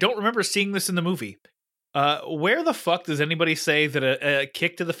 because I don't remember seeing this in the movie. Where the fuck does anybody say that a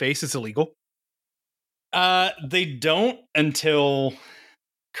kick to the face is illegal? They don't until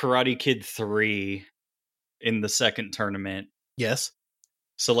Karate Kid 3 in the second tournament. Yes.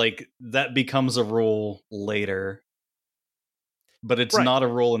 So, like, that becomes a rule later. But it's Right. not a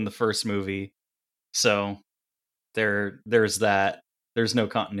rule in the first movie. So, there's that. There's no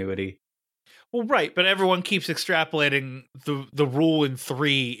continuity. Well, right, but everyone keeps extrapolating the rule in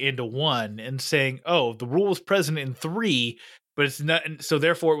 3 into 1 and saying, oh, the rule was present in 3, but it's not, so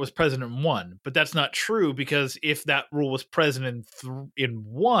therefore it was present in 1. But that's not true, because if that rule was present in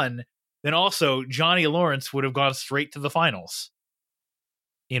 1, then also Johnny Lawrence would have gone straight to the finals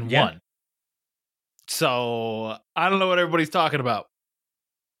in 1. So I don't know what everybody's talking about.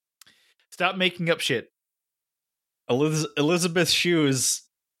 Stop making up shit. Elizabeth Shue is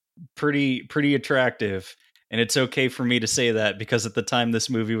pretty attractive, and it's okay for me to say that because at the time this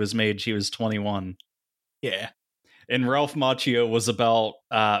movie was made, she was 21. Yeah. And Ralph Macchio was about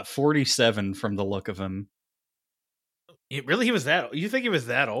 47 from the look of him. He was that? You think he was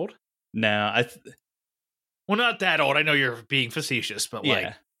that old? No, Well, not that old. I know you're being facetious, but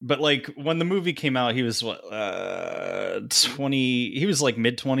yeah. But like when the movie came out, he was 20. He was like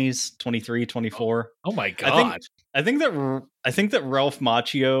mid-20s, 23, 24. Oh my god! I think that Ralph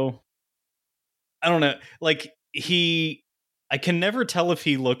Macchio, I don't know, like I can never tell if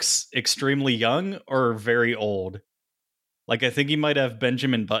he looks extremely young or very old. Like I think he might have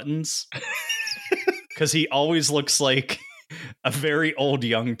Benjamin Buttons, because he always looks like a very old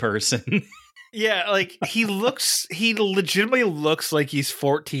young person. Yeah, like he legitimately looks like he's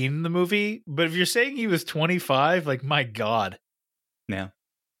 14 in the movie. But if you're saying he was 25, like my god. Yeah.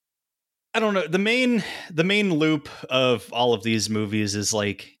 I don't know. The main loop of all of these movies is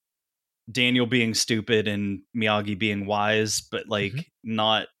like Daniel being stupid and Miyagi being wise, but like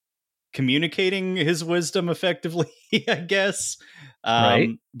not communicating his wisdom effectively, I guess.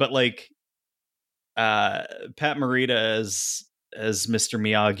 Right. But like Pat Morita as Mr.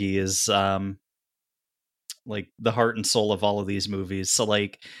 Miyagi is like the heart and soul of all of these movies. So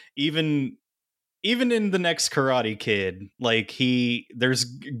like even in the next Karate Kid, like there's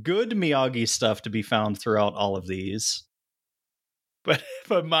good Miyagi stuff to be found throughout all of these. But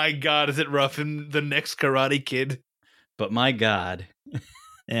my god, is it rough in the next Karate Kid? But my god.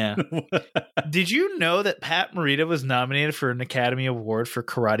 Yeah. Did you know that Pat Morita was nominated for an Academy Award for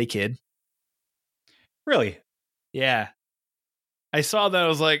Karate Kid? Really? Yeah. I saw that. I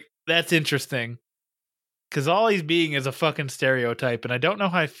was like, that's interesting. Because all he's being is a fucking stereotype, and I don't know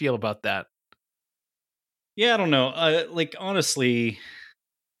how I feel about that. Yeah, I don't know. Like, honestly,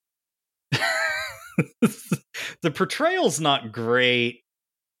 the portrayal's not great.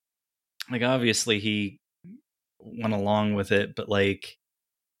 Like, obviously, he went along with it, but like,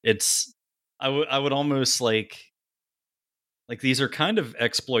 I would almost like these are kind of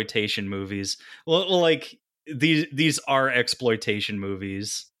exploitation movies. Well, like these are exploitation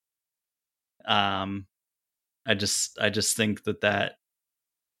movies. I just think that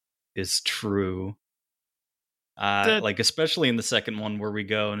is true. Like especially in the second one where we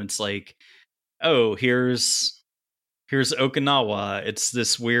go and it's like, oh, here's Okinawa. It's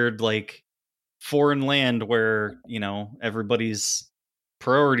this weird like foreign land where, everybody's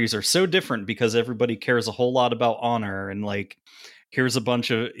priorities are so different because everybody cares a whole lot about honor, and like here's a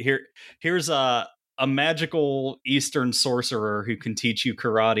magical Eastern sorcerer who can teach you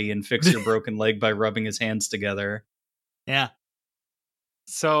karate and fix your broken leg by rubbing his hands together. Yeah.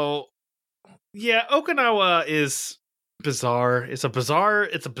 So, yeah, Okinawa is bizarre. It's a bizarre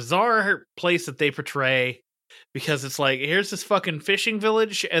place that they portray, because it's like, here's this fucking fishing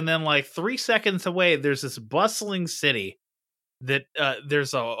village, and then like 3 seconds away, there's this bustling city that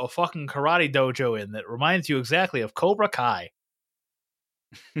there's a fucking karate dojo in that reminds you exactly of Cobra Kai.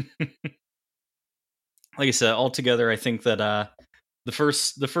 Like I said, altogether, I think that the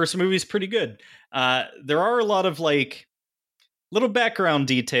first movie is pretty good. There are a lot of like little background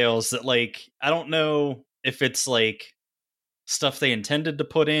details that like I don't know if it's like stuff they intended to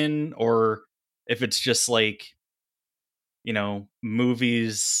put in or if it's just like,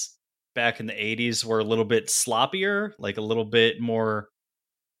 movies back in the 80s were a little bit sloppier, like a little bit more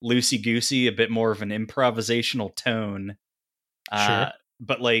loosey-goosey, a bit more of an improvisational tone. Sure.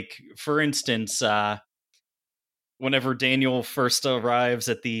 But like, for instance, whenever Daniel first arrives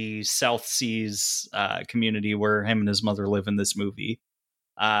at the South Seas community where him and his mother live in this movie,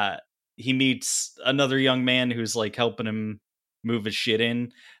 he meets another young man who's like helping him move his shit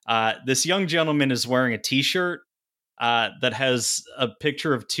in. This young gentleman is wearing a t-shirt that has a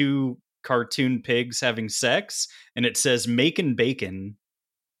picture of two cartoon pigs having sex, and it says "Makin' Bacon."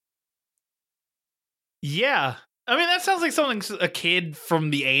 Yeah. I mean, that sounds like something a kid from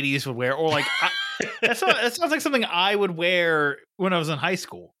the 80s would wear, or like that sounds like something I would wear when I was in high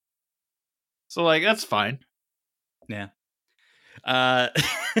school. So like that's fine. Yeah.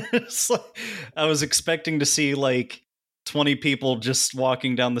 It's like, I was expecting to see like 20 people just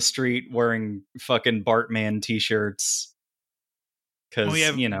walking down the street wearing fucking Bartman t-shirts. Cause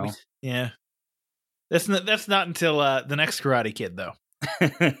yeah. That's not until the next Karate Kid though.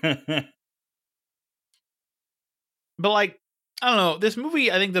 But like, I don't know, this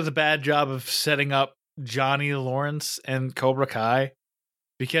movie I think does a bad job of setting up Johnny Lawrence and Cobra Kai,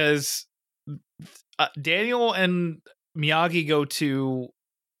 because Daniel and Miyagi go to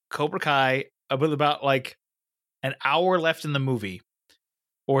Cobra Kai with about like an hour left in the movie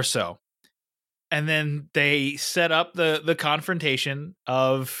or so. And then they set up the confrontation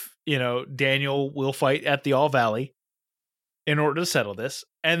of, Daniel will fight at the All Valley in order to settle this.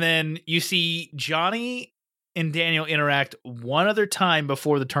 And then you see Johnny and Daniel interact one other time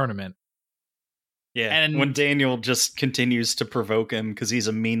before the tournament. Yeah, and when Daniel just continues to provoke him because he's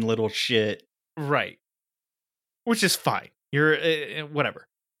a mean little shit. Right. Which is fine. You're whatever.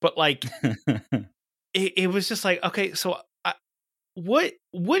 But like, it was just like, okay, so what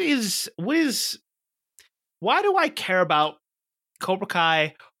is why do I care about Cobra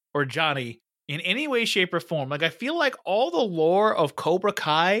Kai or Johnny in any way, shape, or form? Like, I feel like all the lore of Cobra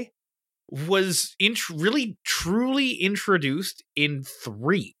Kai was really truly introduced in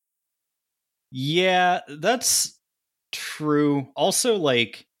 3. Yeah, that's true. Also,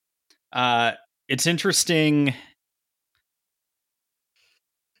 like, it's interesting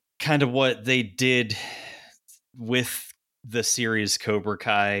kind of what they did with the series Cobra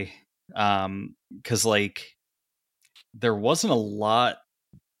Kai, because like there wasn't a lot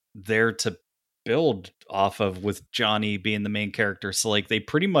there to build off of with Johnny being the main character. So like they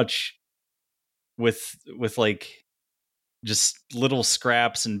pretty much with like just little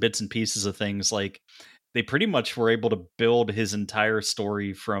scraps and bits and pieces of things, like they pretty much were able to build his entire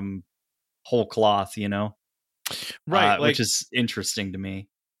story from whole cloth, right? Which is interesting to me.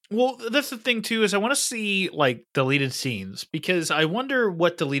 Well, that's the thing too, is I want to see like deleted scenes, because I wonder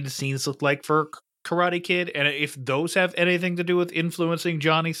what deleted scenes look like for Karate Kid, and if those have anything to do with influencing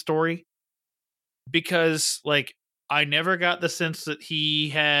Johnny's story. Because like I never got the sense that he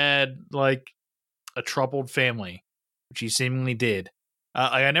had like a troubled family, which he seemingly did.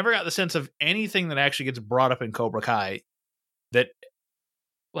 I never got the sense of anything that actually gets brought up in Cobra Kai that,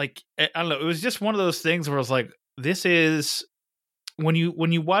 like, I don't know, it was just one of those things where I was like, this is when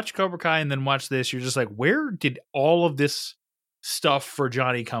you watch Cobra Kai and then watch this, you're just like, where did all of this stuff for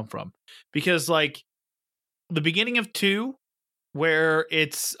Johnny come from? Because like the beginning of 2, where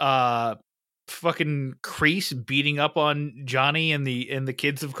it's fucking Kreese beating up on Johnny and the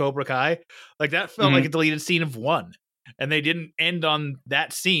kids of Cobra Kai, like that felt like a deleted scene of 1, and they didn't end on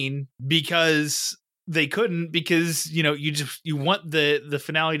that scene because they couldn't, because you want the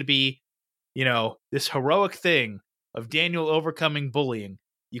finale to be this heroic thing of Daniel overcoming bullying.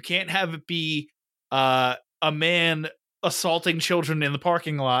 You can't have it be a man assaulting children in the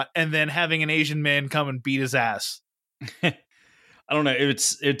parking lot and then having an Asian man come and beat his ass. I don't know.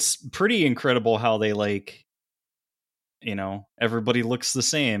 It's pretty incredible how they like, everybody looks the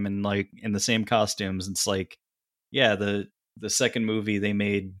same and like in the same costumes. It's like, yeah, the second movie they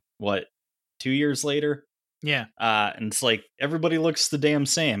made 2 years later. Yeah. And it's like everybody looks the damn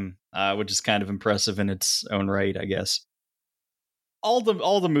same, which is kind of impressive in its own right, I guess. All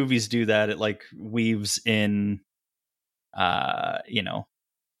the movies do that. It like weaves in,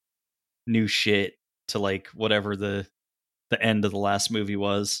 new shit to like whatever the end of the last movie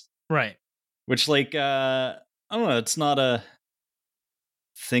was. Right. Which like, I don't know, it's not a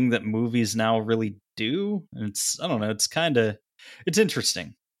thing that movies now really do. I don't know, it's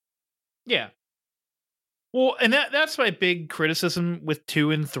interesting. Yeah. Well, and that's my big criticism with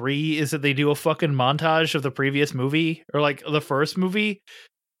 2 and 3 is that they do a fucking montage of the previous movie, or like the first movie,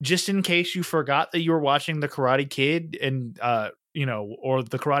 just in case you forgot that you were watching the Karate Kid and or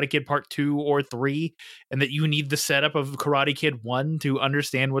the Karate Kid Part 2 or 3, and that you need the setup of Karate Kid 1 to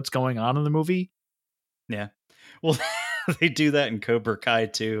understand what's going on in the movie. Yeah. Well, they do that in Cobra Kai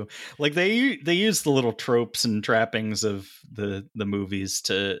too. Like they use the little tropes and trappings of the movies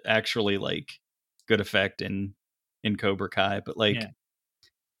to actually like good effect in Cobra Kai, but like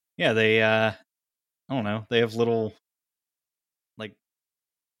yeah, they I don't know, they have little like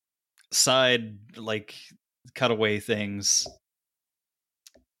side like cutaway things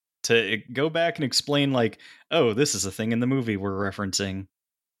to go back and explain like, oh, this is a thing in the movie we're referencing.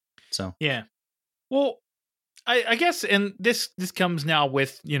 So Yeah. Well, I guess, and this comes now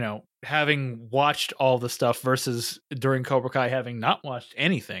with, you know, having watched all the stuff versus during Cobra Kai having not watched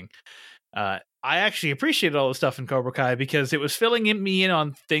anything. I actually appreciated all the stuff in Cobra Kai because it was filling me in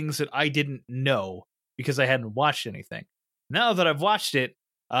on things that I didn't know because I hadn't watched anything. Now that I've watched it,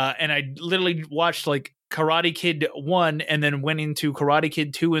 and I literally watched like Karate Kid 1 and then went into Karate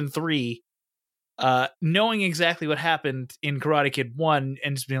Kid 2 and 3, knowing exactly what happened in Karate Kid 1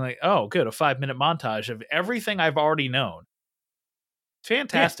 and just being like, oh, good, a 5-minute montage of everything I've already known.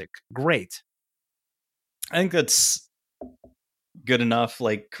 Fantastic. Yeah. Great. I think that's good enough.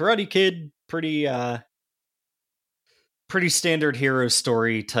 Like Karate Kid, pretty standard hero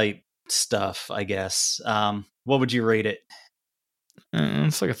story type stuff, I guess. What would you rate it?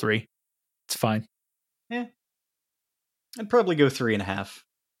 It's like a 3. It's fine. Yeah. I'd probably go 3.5.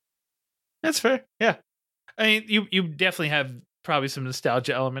 That's fair. Yeah. I mean, you definitely have probably some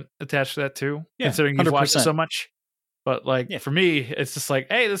nostalgia element attached to that too, considering you've 100%. Watched it so much. But like for me, it's just like,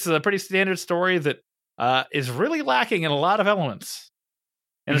 hey, this is a pretty standard story that is really lacking in a lot of elements.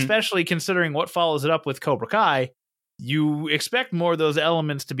 And especially considering what follows it up with Cobra Kai, you expect more of those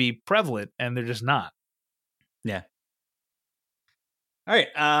elements to be prevalent, and they're just not. Yeah. All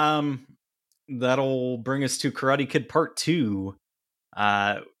right. That'll bring us to Karate Kid Part 2.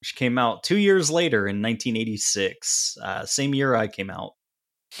 Which came out 2 years later in 1986. Same year I came out.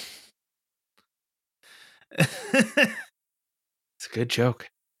 It's a good joke.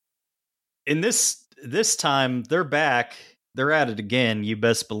 In this time, they're back. They're at it again, you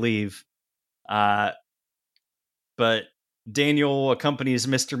best believe. But Daniel accompanies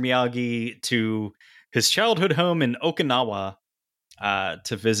Mr. Miyagi to his childhood home in Okinawa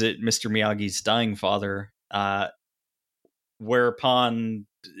to visit Mr. Miyagi's dying father. Whereupon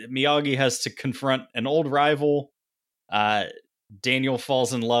Miyagi has to confront an old rival. Daniel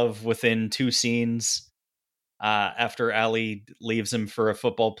falls in love within 2 scenes after Ali leaves him for a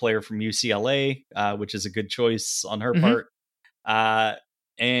football player from UCLA, which is a good choice on her part.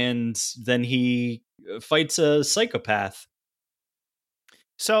 And then he fights a psychopath.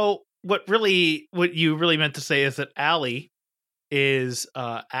 So what you really meant to say is that Ali is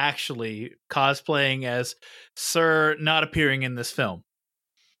actually cosplaying as Sir not appearing in this film.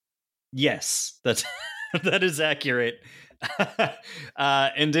 Yes, that is accurate.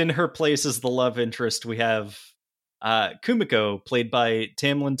 And in her place as the love interest, we have Kumiko, played by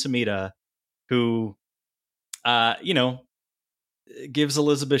Tamlyn Tomita, who, gives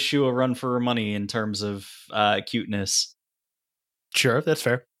Elizabeth Shue a run for her money in terms of cuteness. Sure, that's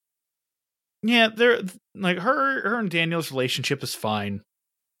fair. Yeah, they're like her and Daniel's relationship is fine.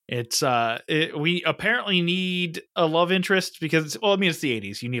 It's we apparently need a love interest because it's the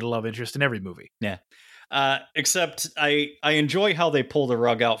 80s. You need a love interest in every movie. Yeah. Except I enjoy how they pull the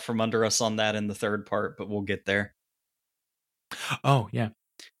rug out from under us on that in the third part, but we'll get there. Oh, yeah.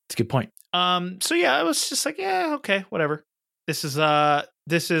 It's a good point. So yeah, I was just like, yeah, okay, whatever. This is the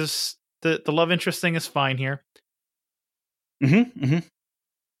love interest thing is fine here.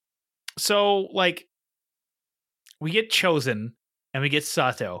 So like we get Chozen and we get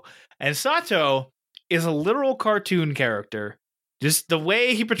Sato. And Sato is a literal cartoon character. Just the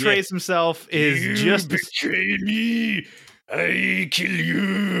way he portrays himself is you just betray me, I kill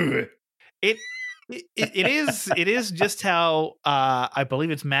you. It is just how I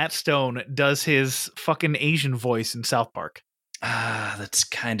believe it's Matt Stone does his fucking Asian voice in South Park. That's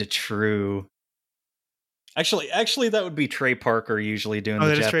kind of true. Actually, that would be Trey Parker usually doing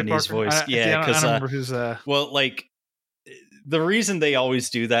the Japanese voice. Because I remember who's well, like the reason they always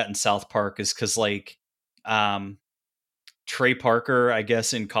do that in South Park is because like Trey Parker, I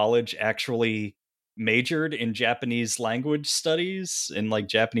guess in college actually majored in Japanese language studies and like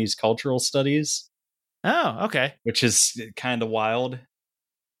Japanese cultural studies. Oh, okay. Which is kind of wild.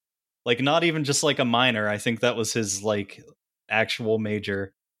 Like not even just like a minor. I think that was his like actual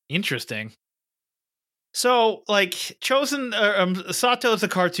major. Interesting. So, like, Sato is a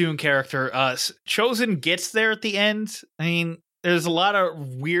cartoon character. Chozen gets there at the end. I mean, there's a lot of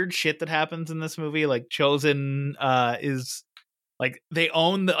weird shit that happens in this movie. Like, Chozen is, like,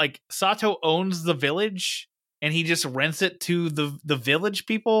 Sato owns the village, and he just rents it to the village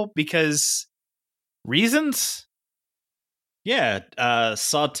people because reasons? Yeah,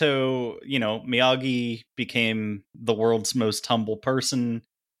 Sato, Miyagi became the world's most humble person.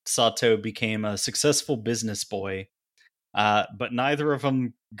 Sato became a successful business boy, but neither of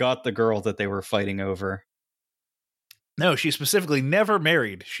them got the girl that they were fighting over. No, she specifically never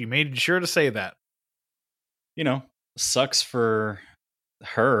married. She made sure to say that. You know, sucks for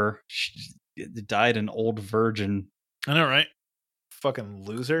her. She died an old virgin. I know, right? Fucking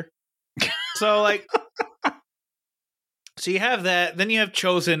loser. So, like, so you have that. Then you have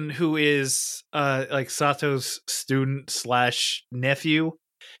Chosen, who is like Sato's student / nephew,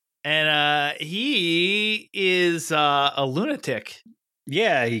 and he is a lunatic.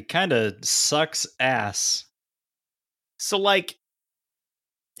 Yeah, he kind of sucks ass. So, like,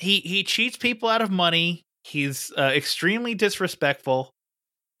 he cheats people out of money. He's extremely disrespectful.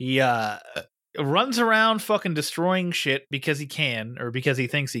 He runs around fucking destroying shit because he can, or because he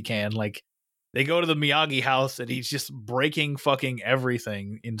thinks he can. Like, they go to the Miyagi house and he's just breaking fucking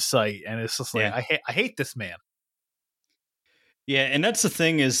everything in sight, and it's just like, Yeah. I hate this man. Yeah, and that's the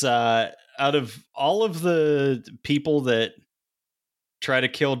thing is, out of all of the people that try to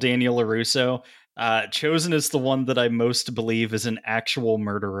kill Daniel LaRusso, Chosen is the one that I most believe is an actual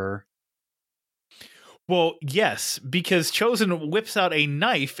murderer. Well, yes, because Chosen whips out a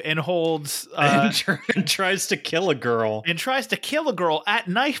knife and holds And tries to kill a girl. and tries to kill a girl at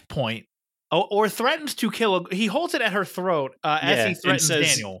knife point, or threatens to kill. He holds it at her throat as Yeah, he and threatens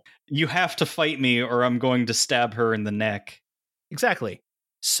says, Daniel. You have to fight me or I'm going to stab her in the neck. Exactly.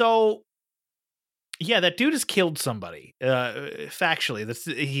 So, yeah, that dude has killed somebody. Factually,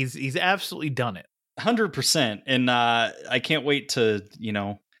 he's absolutely done it. 100%. And I can't wait to,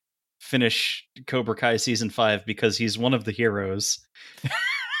 finish Cobra Kai season 5 because he's one of the heroes.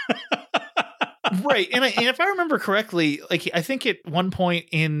 Right, and if I remember correctly, like, I think at one point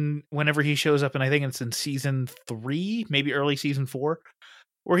whenever he shows up, and I think it's in season 3, maybe early season 4,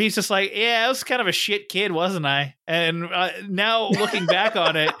 where he's just like, yeah, I was kind of a shit kid, wasn't I? And now looking back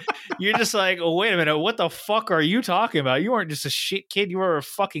on it, you're just like, oh, wait a minute, what the fuck are you talking about? You weren't just a shit kid, you were a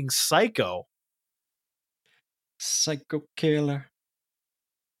fucking psycho. Psycho killer.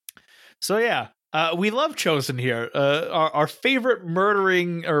 So yeah, we love Chosen here. Our favorite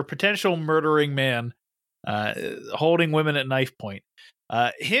murdering or potential murdering man, holding women at knife point.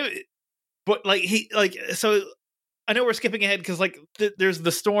 So I know we're skipping ahead because there's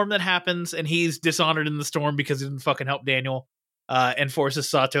the storm that happens, and he's dishonored in the storm because he didn't fucking help Daniel, and forces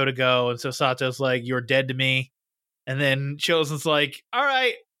Sato to go. And so Sato's like, "You're dead to me," and then Chosen's like, "All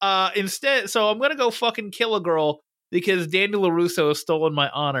right, instead, so I'm gonna go fucking kill a girl." Because Daniel LaRusso has stolen my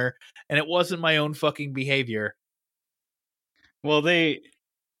honor, and it wasn't my own fucking behavior. Well, they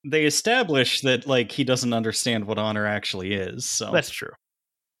establish that he doesn't understand what honor actually is. So That's true.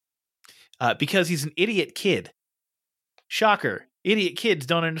 Because he's an idiot kid. Shocker. Idiot kids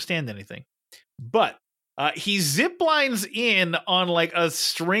don't understand anything. But he ziplines in on a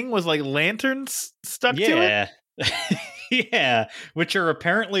string with lanterns stuck to it. Yeah. Yeah, which are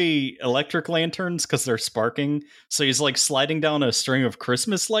apparently electric lanterns because they're sparking. So he's sliding down a string of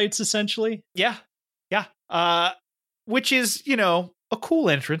Christmas lights, essentially. Yeah. Which is, a cool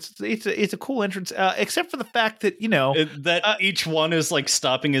entrance. It's a cool entrance, except for the fact that, that each one is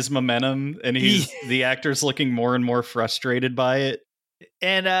stopping his momentum, and the actor's looking more and more frustrated by it.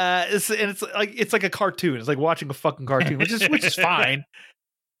 And it's like a cartoon. It's like watching a fucking cartoon, which is fine.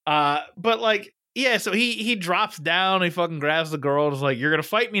 But yeah, so he drops down, he fucking grabs the girl, and is like, "You're gonna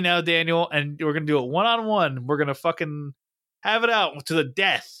fight me now, Daniel, and we're gonna do it 1-on-1. We're gonna fucking have it out to the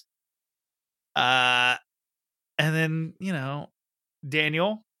death." And then,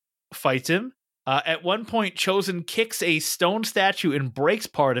 Daniel fights him. At one point, Chosen kicks a stone statue and breaks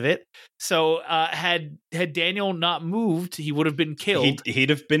part of it. So had Daniel not moved, he would have been killed. He'd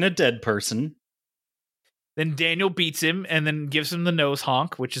have been a dead person. Then Daniel beats him and then gives him the nose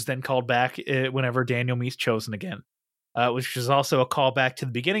honk, which is then called back whenever Daniel meets Chosen again, which is also a callback to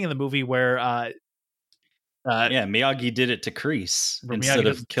the beginning of the movie where Miyagi did it to Kreese instead Miyagi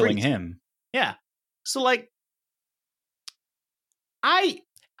of killing him. Yeah. So I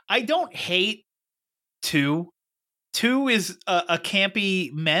don't hate 2. 2 is a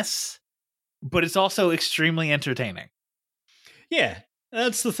campy mess, but it's also extremely entertaining. Yeah.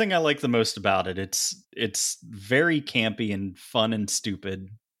 That's the thing I like the most about it. It's very campy and fun and stupid,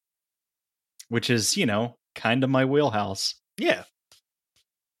 which is, kind of my wheelhouse. Yeah.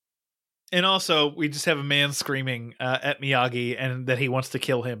 And also, we just have a man screaming at Miyagi and that he wants to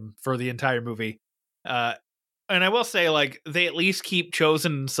kill him for the entire movie. And I will say, they at least keep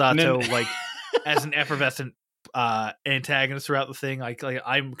Chosen and Sato as an effervescent antagonist throughout the thing.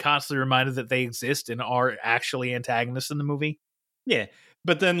 I'm constantly reminded that they exist and are actually antagonists in the movie. Yeah,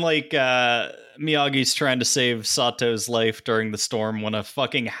 but then Miyagi's trying to save Sato's life during the storm when a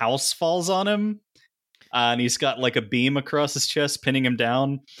fucking house falls on him. and he's got like a beam across his chest, pinning him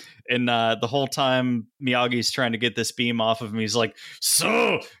down. And the whole time Miyagi's trying to get this beam off of him, he's like,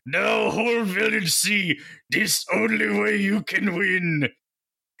 "So now whole village see this only way you can win."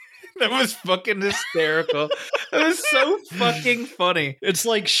 That was fucking hysterical. It was so fucking funny. It's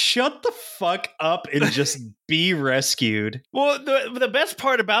like, shut the fuck up and just be rescued. Well, the best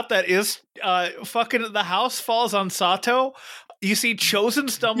part about that is fucking the house falls on Sato. You see Chosen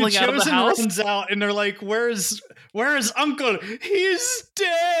stumbling out of the house. Runs out and they're like, where's Uncle? He's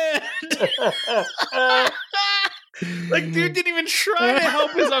dead. Like, dude didn't even try to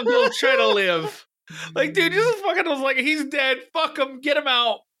help his uncle try to live. Like, dude just fucking was like, he's dead. Fuck him. Get him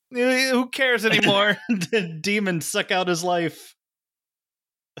out. Who cares anymore? The demons suck out his life.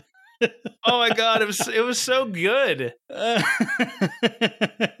 Oh my god, it was so good.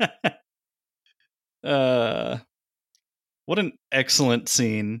 What an excellent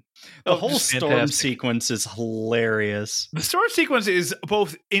scene. The whole storm fantastic. sequence is hilarious. The storm sequence is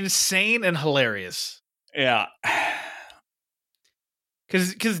both insane and hilarious. Yeah.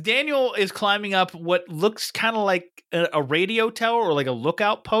 Because Daniel is climbing up what looks kind of like a radio tower or like a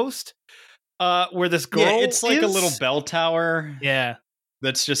lookout post, where this girl it's like a is. little bell tower. Yeah.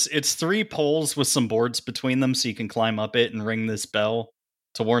 That's just, it's 3 poles with some boards between them so you can climb up it and ring this bell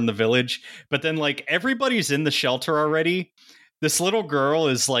to warn the village. But then, like, everybody's in the shelter already. This little girl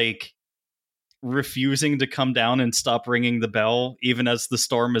is, like, refusing to come down and stop ringing the bell, even as the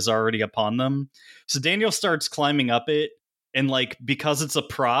storm is already upon them. So Daniel starts climbing up it, and, like, because it's a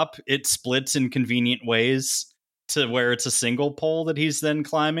prop, it splits in convenient ways to where it's a single pole that he's then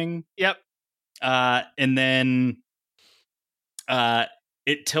climbing. Yep. And then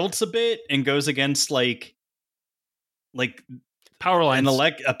it tilts a bit and goes against like Power lines.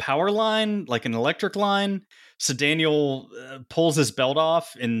 a power line, like an electric line. So Daniel pulls his belt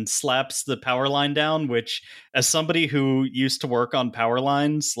off and slaps the power line down, which, as somebody who used to work on power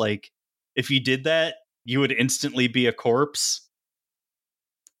lines, like, if you did that, you would instantly be a corpse.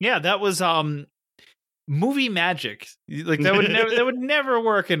 Yeah, that was movie magic. Like that would never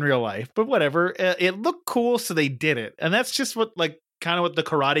work in real life. But whatever. It looked cool, so they did it. And that's just what, like, kind of what the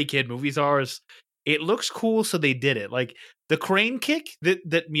Karate Kid movies are. Is it looks cool, so they did it. Like the crane kick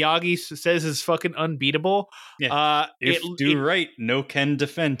that Miyagi says is fucking unbeatable. Yeah. Right, no Ken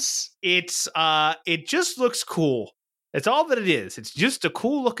defense. It just looks cool. That's all that it is. It's just a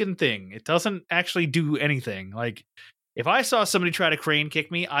cool looking thing. It doesn't actually do anything. Like, if I saw somebody try to crane kick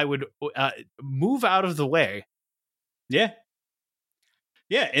me, I would move out of the way. Yeah.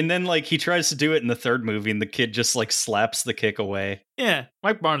 Yeah, and then, like, he tries to do it in the 3rd movie, and the kid just, like, slaps the kick away. Yeah,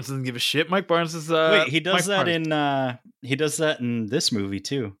 Mike Barnes doesn't give a shit. Mike Barnes is wait, he does Mike that Barnes. he does that in this movie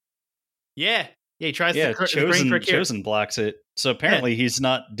too. Yeah, he tries to Chosen, trick here. Chosen blocks it. So apparently he's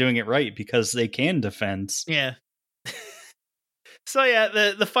not doing it right because they can defend. Yeah. So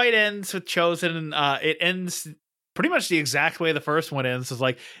yeah, the fight ends with Chosen, and it ends pretty much the exact way the first one ends. It's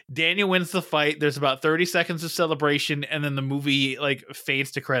like Daniel wins the fight. There's about 30 seconds of celebration, and then the movie like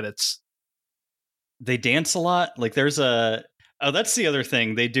fades to credits. They dance a lot. Like there's that's the other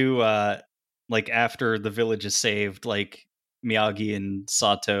thing. They do like after the village is saved, like Miyagi and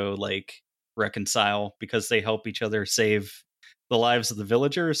Sato like reconcile because they help each other save the lives of the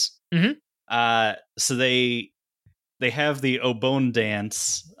villagers. Mm-hmm. So they have the Obon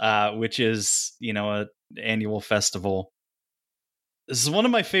dance, which is, you know, an annual festival. This is one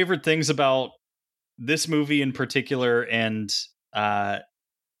of my favorite things about this movie in particular, and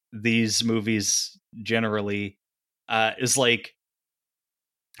these movies generally, is like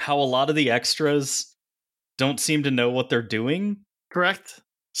how a lot of the extras don't seem to know what they're doing. Correct.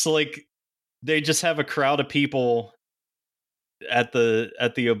 So like they just have a crowd of people at the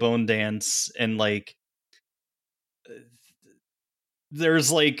Obon dance, and like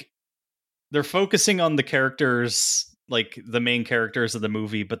there's like they're focusing on the characters, like the main characters of the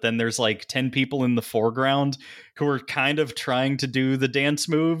movie, but then there's like 10 people in the foreground who are kind of trying to do the dance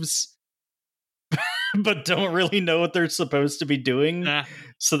moves but don't really know what they're supposed to be doing.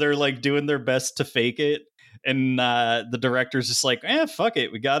 So they're like doing their best to fake it, and the director's just like, fuck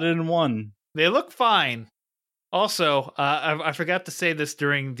it, we got it in one. They look fine. Also, I forgot to say this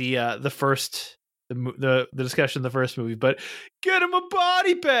during the discussion of the first movie, but get him a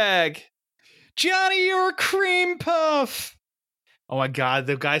body bag. Johnny, you're a cream puff. Oh my god,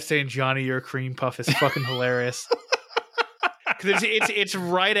 the guy saying Johnny, you're a cream puff is fucking hilarious. Because it's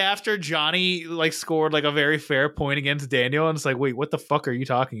right after Johnny like scored like a very fair point against Daniel, and it's like, wait, what the fuck are you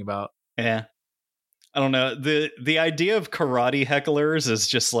talking about? Yeah. I don't know. The idea of karate hecklers is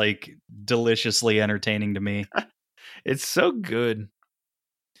just like deliciously entertaining to me. It's so good.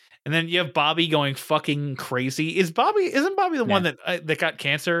 And then you have Bobby going fucking crazy. Isn't Bobby the one that got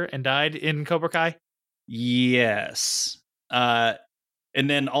cancer and died in Cobra Kai? Yes. And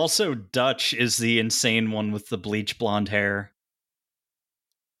then also Dutch is the insane one with the bleach blonde hair.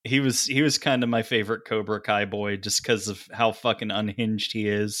 He was kind of my favorite Cobra Kai boy just because of how fucking unhinged he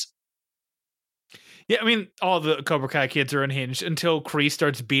is. Yeah, I mean, all the Cobra Kai kids are unhinged until Kreese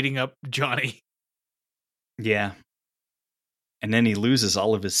starts beating up Johnny. Yeah. And then he loses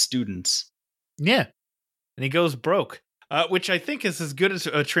all of his students. Yeah. And he goes broke, which I think is as good as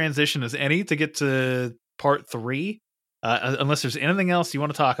a transition as any to get to part 3. Unless there's anything else you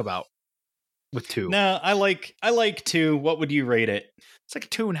want to talk about with 2. No, I like 2. What would you rate it? It's like a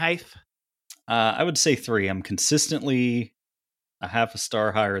 2.5. I would say 3. I'm consistently a half a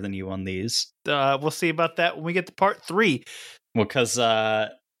star higher than you on these. We'll see about that when we get to part 3. Well, because I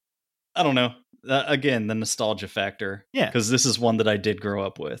don't know. Again, the nostalgia factor. Yeah. Because this is one that I did grow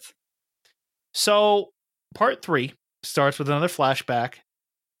up with. So part 3 starts with another flashback.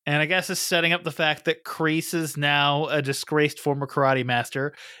 And I guess it's setting up the fact that Kreese is now a disgraced former karate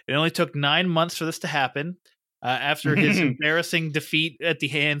master. It only took 9 months for this to happen after his embarrassing defeat at the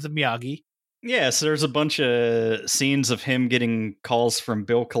hands of Miyagi. Yeah, so there's a bunch of scenes of him getting calls from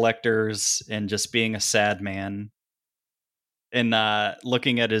bill collectors and just being a sad man. And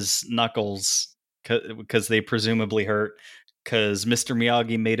looking at his knuckles because they presumably hurt because Mr.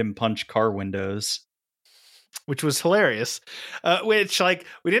 Miyagi made him punch car windows. Which was hilarious, which like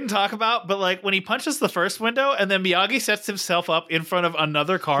we didn't talk about, but like when he punches the first window and then Miyagi sets himself up in front of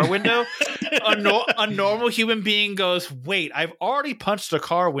another car window, a normal human being goes, wait, I've already punched a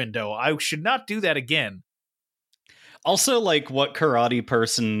car window. I should not do that again. Also, like, what karate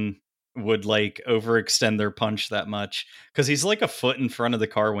person would like overextend their punch that much? Because he's like a foot in front of the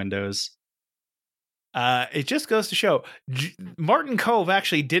car windows. It just goes to show Martin Kove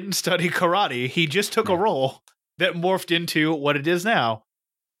actually didn't study karate. He just took a role that morphed into what it is now.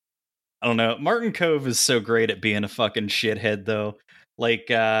 I don't know. Martin Kove is so great at being a fucking shithead, though. Like,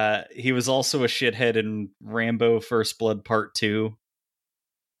 he was also a shithead in Rambo First Blood Part 2.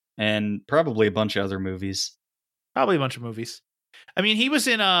 And probably a bunch of other movies. Probably a bunch of movies. I mean, he was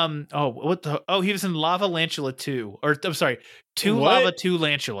in he was in Lava Lantula 2. Or I'm sorry, 2 What? Lava 2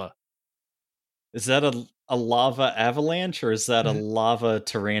 Lantula. Is that a lava avalanche or is that a lava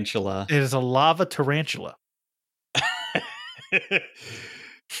tarantula? It is a lava tarantula.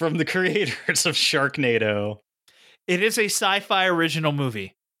 From the creators of Sharknado. It is a sci-fi original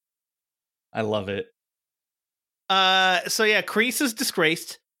movie. I love it. So yeah, Kreese is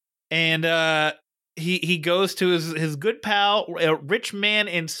disgraced, and he goes to his good pal, rich man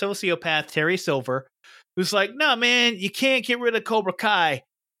and sociopath Terry Silver, who's like, "Nah, man, you can't get rid of Cobra Kai.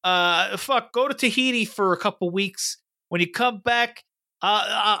 Go to Tahiti for a couple weeks. When you come back,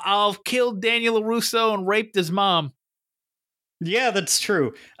 I'll kill Daniel LaRusso and raped his mom." Yeah, that's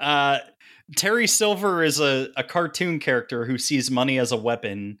true. Terry Silver is a cartoon character who sees money as a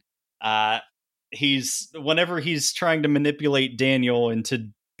weapon. Whenever he's trying to manipulate Daniel into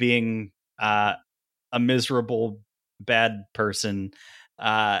being a miserable bad person,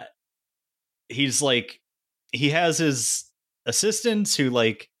 he's like, he has his assistants who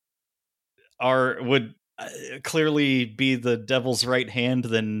like would clearly be the devil's right hand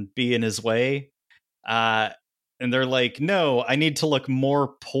than be in his way. And they're like, "No, I need to look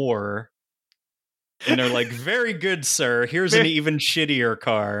more poor." And they're like, "Very good, sir. Here's an even shittier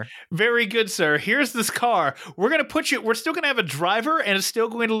car." Very good, sir. Here's this car. We're still going to have a driver, and it's still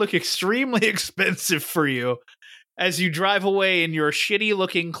going to look extremely expensive for you as you drive away in your shitty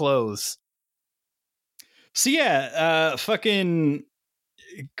looking clothes. So yeah, fucking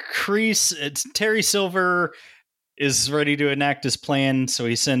Kreese, Terry Silver is ready to enact his plan, so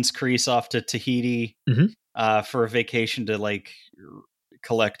he sends Kreese off to Tahiti for a vacation to like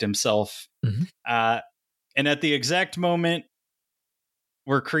collect himself. And at the exact moment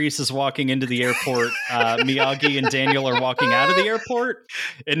where Kreese is walking into the airport, Miyagi and Daniel are walking out of the airport,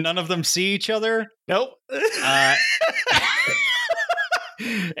 and none of them see each other. Nope.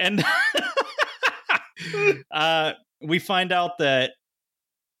 And we find out that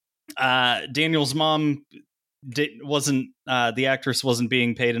Daniel's mom the actress wasn't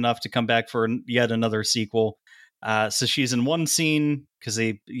being paid enough to come back for yet another sequel. So she's in one scene because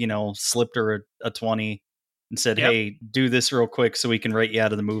they, slipped her a 20 and said, "Hey, do this real quick so we can write you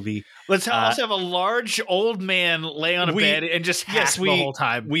out of the movie." Let's also have a large old man lay on a bed and just hack the whole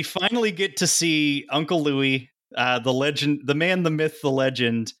time. We finally get to see Uncle Louie, the legend, the man, the myth, the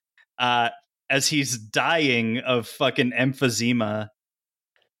legend, as he's dying of fucking emphysema.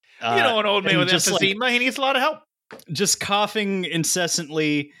 An old man with emphysema, he needs a lot of help. Just coughing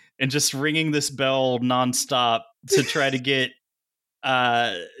incessantly and just ringing this bell nonstop to try to get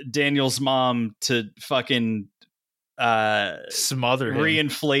Daniel's mom to fucking smother him.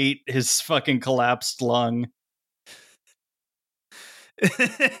 reinflate his fucking collapsed lung.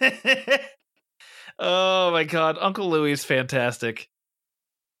 Oh my god, Uncle Louie is fantastic.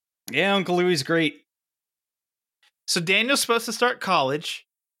 Yeah, Uncle Louie's great. So Daniel's supposed to start college,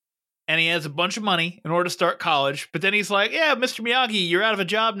 and he has a bunch of money in order to start college. But then he's like, "Yeah, Mr. Miyagi, you're out of a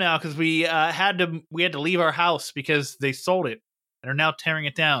job now because we had to leave our house because they sold it and are now tearing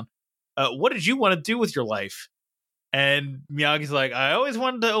it down. What did you want to do with your life?" And Miyagi's like, "I always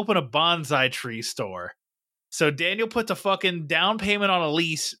wanted to open a bonsai tree store." So Daniel puts a fucking down payment on a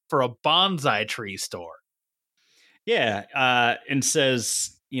lease for a bonsai tree store. Yeah, and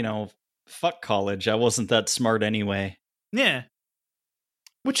says, fuck college. I wasn't that smart anyway. Yeah.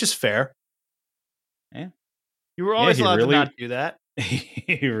 Which is fair. Yeah. You were always allowed to not do that.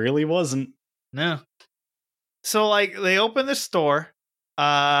 He really wasn't. No. So, like, they open the store,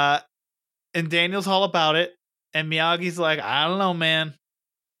 and Daniel's all about it, and Miyagi's like, "I don't know, man.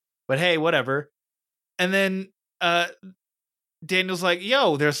 But hey, whatever." And then Daniel's like,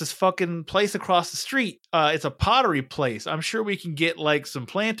 "Yo, there's this fucking place across the street. It's a pottery place. I'm sure we can get, like, some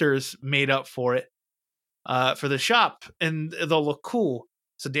planters made up for it, for the shop, and they'll look cool."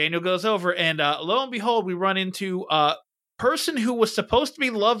 So Daniel goes over, and lo and behold, we run into a person who was supposed to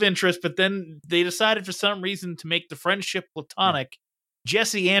be love interest, but then they decided for some reason to make the friendship platonic.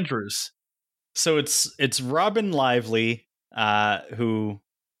 Jesse Andrews. So it's Robin Lively, who,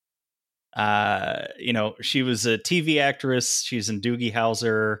 she was a TV actress. She's in Doogie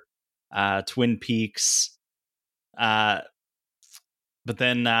Howser, Twin Peaks. But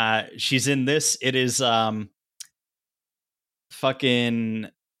then she's in this. It is fucking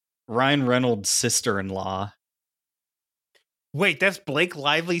Ryan Reynolds' sister-in-law. Wait, that's Blake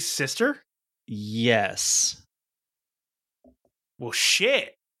Lively's sister? Yes. Well,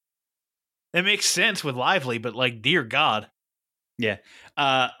 shit. That makes sense with Lively, but, like, dear God. Yeah.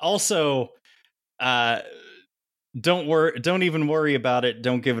 Also, don't even worry about it.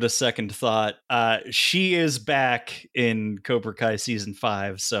 Don't give it a second thought. She is back in Cobra Kai season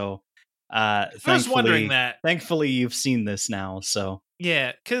 5. So, I was wondering that. Thankfully, you've seen this now. So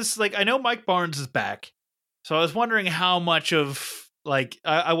yeah, because, like, I know Mike Barnes is back. So I was wondering how much of, like,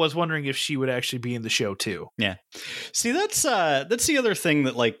 I was wondering if she would actually be in the show too. Yeah. See, that's the other thing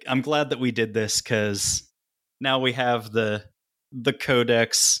that, like, I'm glad that we did this, because now we have the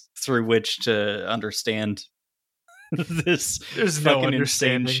codex through which to understand this There's fucking no insane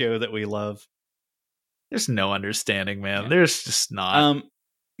understanding. show that we love. There's no understanding, man. Yeah. There's just not.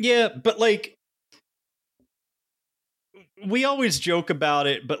 Yeah, but, like, we always joke about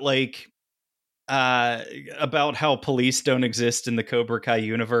it, but, like, about how police don't exist in the Cobra Kai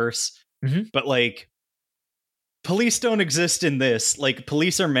universe. Mhm. But, like, police don't exist in this. Like,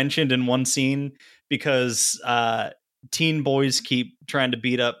 police are mentioned in one scene because teen boys keep trying to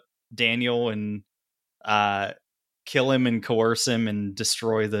beat up Daniel and kill him and coerce him and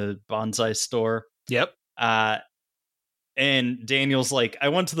destroy the bonsai store. Yep. And Daniel's like, "I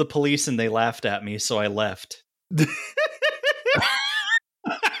went to the police and they laughed at me, so I left."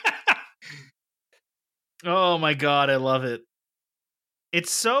 Oh my God, I love it.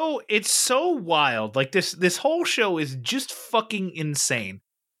 It's so wild. Like, this whole show is just fucking insane.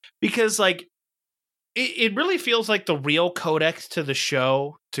 Because, like, it really feels like the real codex to the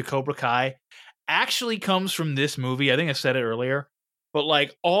show, to Cobra Kai, actually comes from this movie. I think I said it earlier. But,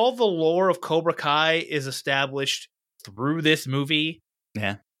 like, all the lore of Cobra Kai is established through this movie.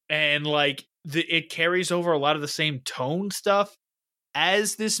 Yeah. And, like, it carries over a lot of the same tone stuff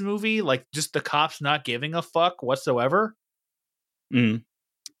as this movie. Like, just the cops not giving a fuck whatsoever.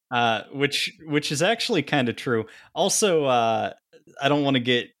 Which is actually kind of true. Also, I don't want to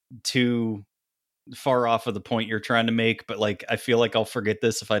get too far off of the point you're trying to make, but, like, I feel like I'll forget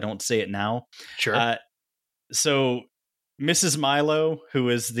this if I don't say it now. Sure. So Mrs. Milo, who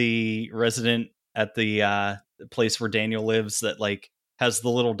is the resident at the place where Daniel lives, that, like, has the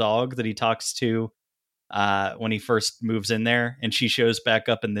little dog that he talks to when he first moves in there, and she shows back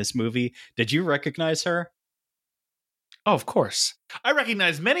up in this movie. Did you recognize her? Oh, of course. I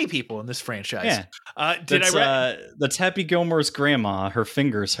recognize many people in this franchise. Yeah. That's Happy Gilmore's grandma. Her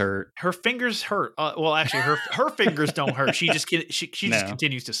fingers hurt. Her fingers hurt. Well, actually, her fingers don't hurt. She just just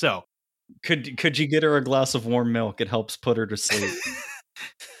continues to sew. Could you get her a glass of warm milk? It helps put her to sleep.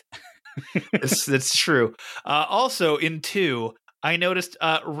 That's true. Also, in 2, I noticed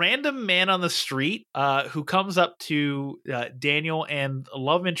a random man on the street who comes up to Daniel and a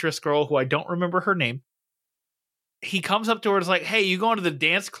love interest girl who I don't remember her name. he comes up to her and is like, hey, you going to the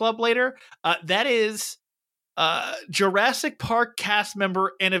dance club later? That is Jurassic Park cast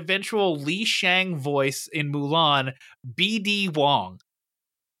member and eventual Li Shang voice in Mulan, B.D. Wong.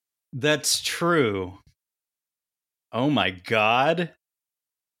 That's true. Oh my God.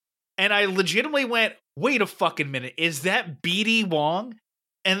 And I legitimately went, wait a fucking minute, is that B.D. Wong?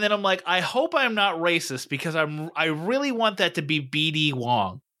 And then I'm like, I hope I'm not racist because I really want that to be B.D.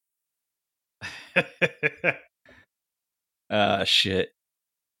 Wong. Shit.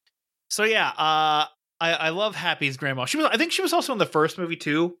 So yeah, I love Happy's grandma. I think she was also in the first movie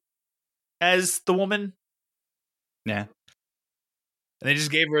too, as the woman. Yeah. And they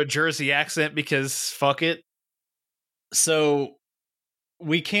just gave her a Jersey accent because fuck it. So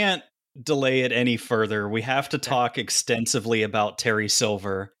we can't delay it any further. We have to talk extensively about Terry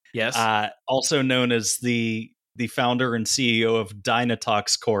Silver. Yes. Also known as the founder and CEO of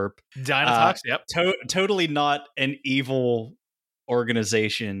Dynatox Corp. Dynatox, yep. Totally not an evil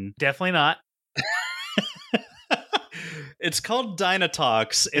organization. Definitely not. It's called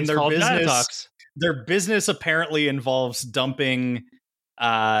Dynatox, and Dynatox. Their business apparently involves dumping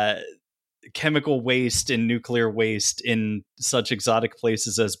chemical waste and nuclear waste in such exotic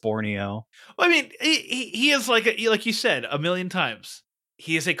places as Borneo. Well, I mean, he is like you said a million times.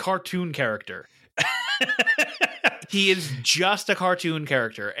 He is a cartoon character. He is just a cartoon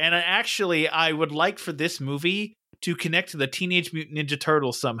character. And I would like for this movie to connect to the Teenage Mutant Ninja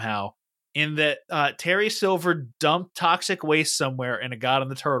Turtles somehow, in that Terry Silver dumped toxic waste somewhere and it got on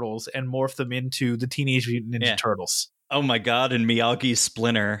the Turtles and morphed them into the Teenage Mutant Ninja Turtles. Oh my God, and Miyagi's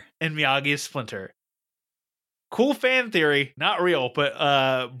Splinter. Cool fan theory, not real,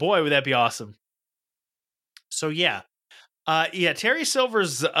 but boy, would that be awesome. So yeah. Terry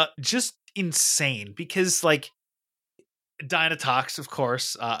Silver's just insane because, like, Dynatox, of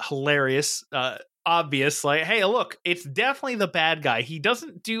course, hilarious, obvious, like, hey, look, it's definitely the bad guy. He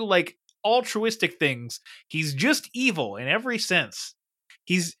doesn't do, like, altruistic things. He's just evil in every sense.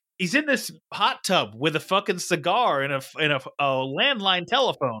 He's in this hot tub with a fucking cigar and a landline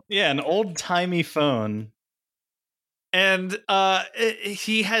telephone. Yeah, an old-timey phone. And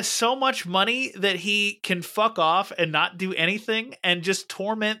he has so much money that he can fuck off and not do anything and just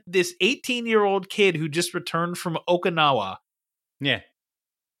torment this 18-year-old kid who just returned from Okinawa. Yeah.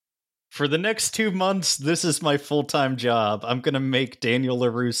 For the next 2 months, this is my full-time job. I'm going to make Daniel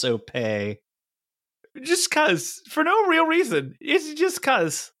LaRusso pay. Just cuz. For no real reason. It's just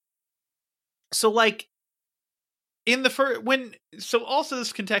cuz. So, like, in the first, also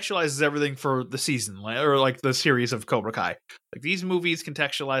this contextualizes everything for the season, or like the series of Cobra Kai. Like, these movies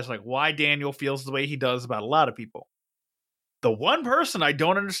contextualize like why Daniel feels the way he does about a lot of people. The one person I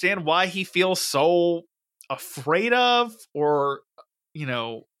don't understand why he feels so afraid of or,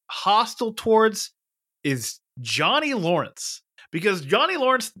 hostile towards is Johnny Lawrence. Because Johnny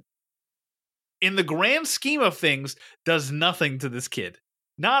Lawrence, in the grand scheme of things, does nothing to this kid.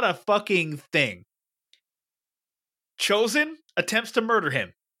 Not a fucking thing. Chosen attempts to murder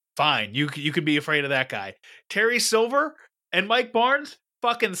him. Fine, you can be afraid of that guy. Terry Silver and Mike Barnes,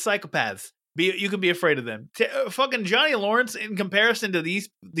 fucking psychopaths. You can be afraid of them. Fucking Johnny Lawrence, in comparison to these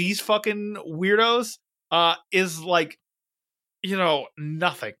fucking weirdos, is like,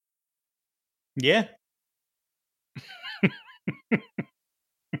 nothing. Yeah.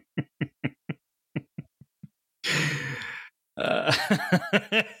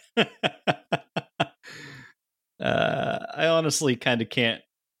 I honestly kind of can't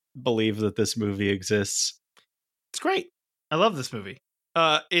believe that this movie exists. It's great. I love this movie.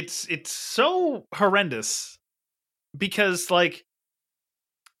 It's so horrendous because, like,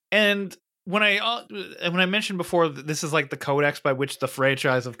 and when I mentioned before that this is like the codex by which the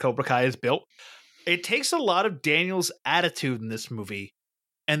franchise of Cobra Kai is built, it takes a lot of Daniel's attitude in this movie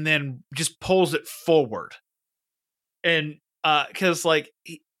and then just pulls it forward. And because, like,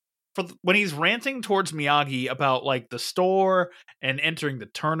 when he's ranting towards Miyagi about, like, the store and entering the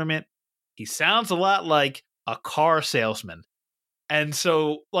tournament, he sounds a lot like a car salesman. And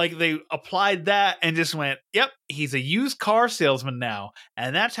so, like, they applied that and just went, yep, he's a used car salesman now.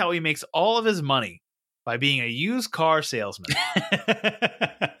 And that's how he makes all of his money, by being a used car salesman.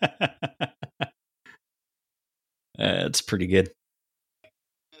 It's pretty good.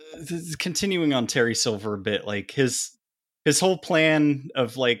 Continuing on Terry Silver a bit, like, his whole plan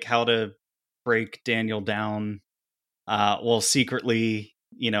of, like, how to break Daniel down, while secretly,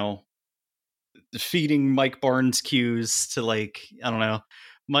 feeding Mike Barnes cues to, like, I don't know.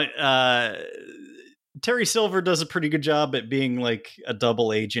 Terry Silver does a pretty good job at being, like, a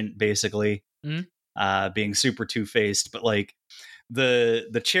double agent, basically. Mm-hmm. Being super two-faced, but, like,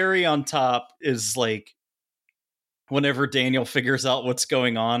 the cherry on top is, like, whenever Daniel figures out what's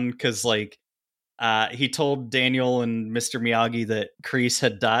going on, because like he told Daniel and Mr. Miyagi that Kreese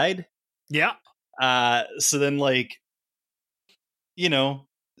had died. Yeah. So then, like, you know,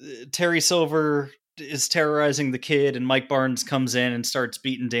 Terry Silver is terrorizing the kid, and Mike Barnes comes in and starts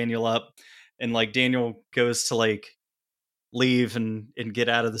beating Daniel up, and like Daniel goes to like leave and get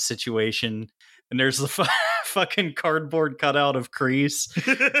out of the situation, and there's the fucking cardboard cutout of Kreese,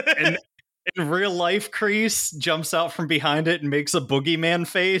 and in real life, Kreese jumps out from behind it and makes a boogeyman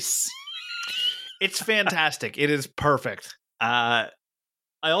face. It's fantastic. It is perfect. I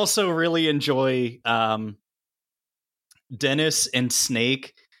also really enjoy Dennis and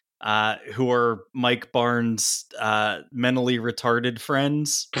Snake, who are Mike Barnes' mentally retarded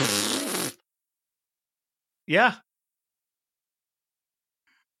friends. Yeah.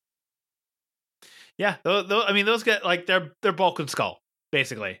 Yeah. I mean, those guys, like, they're Bulk and Skull,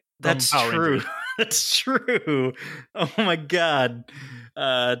 basically. That's true. That's true. Oh my god.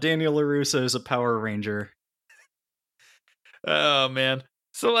 Daniel LaRusso is a Power Ranger. Oh man.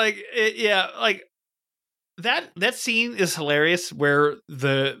 So like like that scene is hilarious where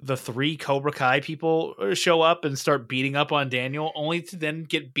the 3 Cobra Kai people show up and start beating up on Daniel, only to then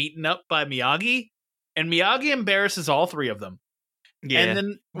get beaten up by Miyagi, and Miyagi embarrasses all 3 of them. Yeah.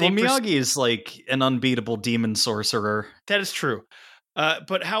 And then Miyagi is like an unbeatable demon sorcerer. That is true.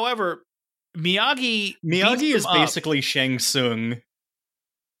 But however, Miyagi is basically Shang Tsung.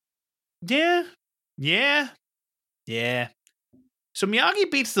 Yeah. So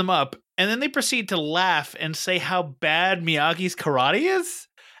Miyagi beats them up, and then they proceed to laugh and say how bad Miyagi's karate is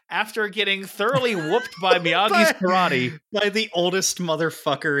after getting thoroughly whooped by Miyagi's karate. By the oldest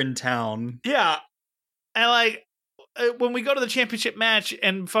motherfucker in town. Yeah. And like, when we go to the championship match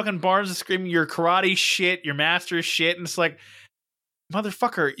and fucking Barnes is screaming, your karate shit, your master shit, and it's like,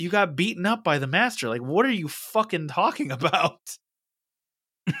 motherfucker, you got beaten up by the master. Like, what are you fucking talking about?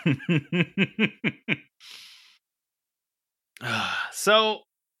 So,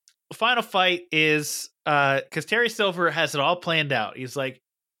 final fight is because Terry Silver has it all planned out. He's like,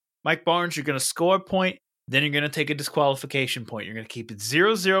 Mike Barnes, you're going to score a point, then you're going to take a disqualification point. You're going to keep it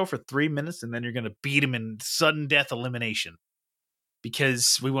 0-0 for 3 minutes, and then you're going to beat him in sudden death elimination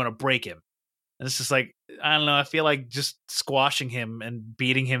because we want to break him. And it's just like, I don't know, I feel like just squashing him and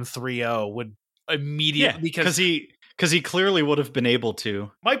beating him 3-0 would immediately... because he clearly would have been able to.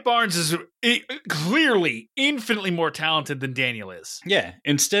 Mike Barnes is clearly infinitely more talented than Daniel is. Yeah,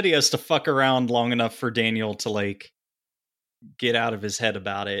 instead he has to fuck around long enough for Daniel to, like, get out of his head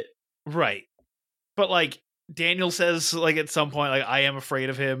about it. Right. But, like, Daniel says, like, at some point, like, I am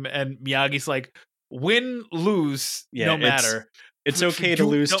afraid of him, and Miyagi's like, win, lose, no matter. It's okay to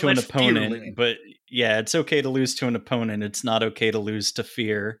lose to an opponent, but yeah, it's okay to lose to an opponent. It's not okay to lose to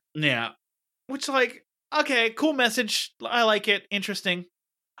fear. Yeah. Which, like, okay, cool message. I like it. Interesting.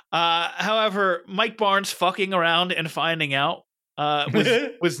 However, Mike Barnes fucking around and finding out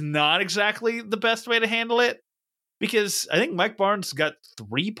was not exactly the best way to handle it, because I think Mike Barnes got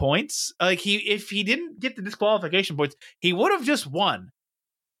 3 points. Like, if he didn't get the disqualification points, he would have just won.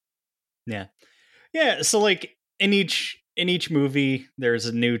 Yeah. Yeah, so like in each movie, there's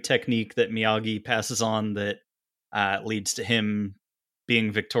a new technique that Miyagi passes on that leads to him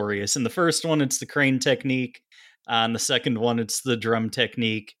being victorious. In the first one, it's the crane technique. In the second one, it's the drum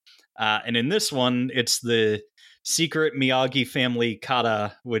technique. And in this one, it's the secret Miyagi family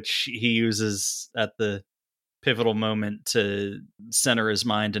kata, which he uses at the pivotal moment to center his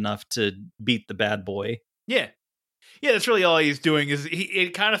mind enough to beat the bad boy. Yeah. Yeah, that's really all he's doing. Is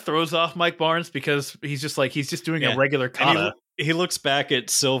it kind of throws off Mike Barnes because he's just doing a regular kata. He looks back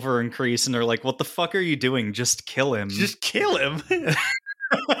at Silver and Kreese and they're like, what the fuck are you doing? Just kill him. Just kill him.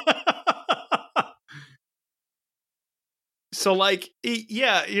 So, like,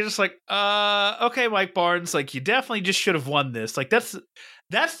 yeah, you're just like, okay, Mike Barnes, like, you definitely just should have won this. Like, that's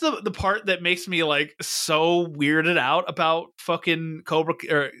the part that makes me, like, so weirded out about fucking Cobra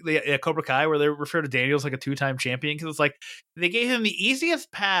Kai, where they refer to Daniel as like a 2-time champion, because it's like they gave him the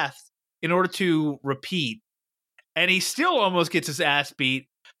easiest path in order to repeat, and he still almost gets his ass beat.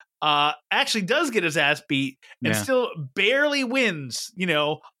 Actually does get his ass beat and still barely wins, you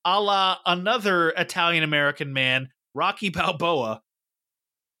know, a la another Italian American man, Rocky Balboa.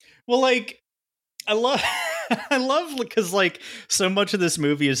 Well, like, I love because, like, so much of this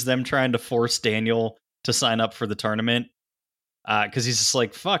movie is them trying to force Daniel to sign up for the tournament. Because he's just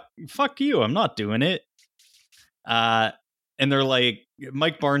like, fuck you, I'm not doing it. And they're like,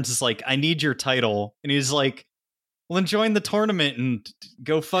 Mike Barnes is like, I need your title. And he's like, well, then join the tournament and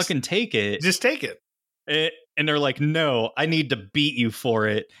go fucking take it. Just take it. And they're like, no, I need to beat you for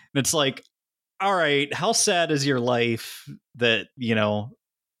it. And it's like, all right, how sad is your life that,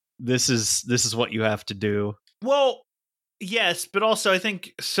 this is what you have to do? Well, yes, but also I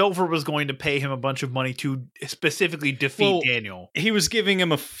think Silver was going to pay him a bunch of money to specifically defeat Daniel. He was giving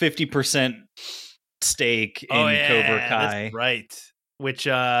him a 50% stake in Cobra Kai. That's right. Which,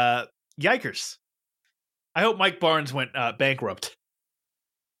 yikers. I hope Mike Barnes went bankrupt.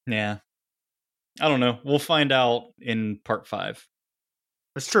 Yeah. I don't know. We'll find out in part 5.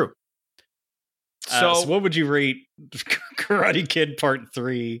 That's true. So what would you rate Karate Kid Part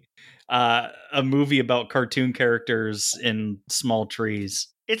 3, a movie about cartoon characters in small trees?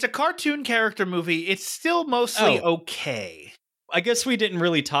 It's a cartoon character movie. It's still mostly okay. I guess we didn't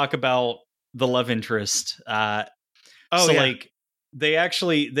really talk about the love interest. Like they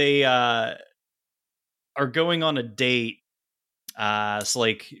are going on a date. So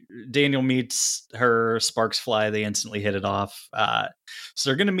like Daniel meets her, sparks fly, they instantly hit it off. So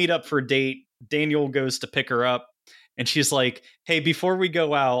they're going to meet up for a date. Daniel goes to pick her up and she's like, "Hey, before we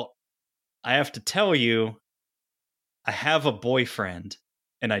go out, I have to tell you, I have a boyfriend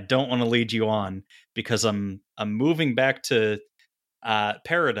and I don't want to lead you on because I'm moving back to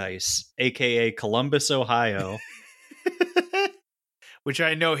Paradise, aka Columbus, Ohio." Which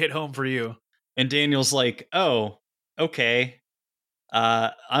I know hit home for you. And Daniel's like, "Oh, okay.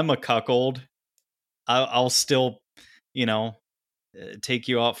 I'm a cuckold. I'll still, take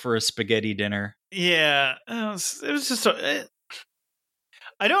you out for a spaghetti dinner." Yeah, it was just.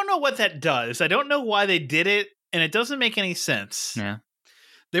 I don't know what that does. I don't know why they did it, and it doesn't make any sense. Yeah,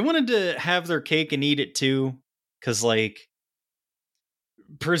 they wanted to have their cake and eat it too, because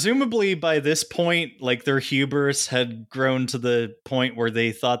presumably by this point, their hubris had grown to the point where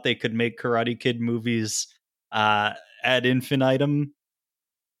they thought they could make Karate Kid movies ad infinitum.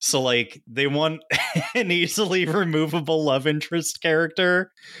 So they want an easily removable love interest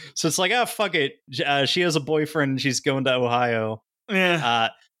character. So it's like, fuck it. She has a boyfriend. She's going to Ohio. Yeah.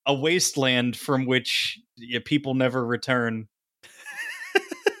 A wasteland from which people never return.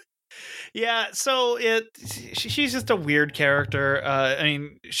 Yeah, so she's just a weird character. I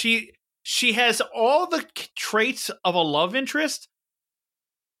mean, she has all the traits of a love interest,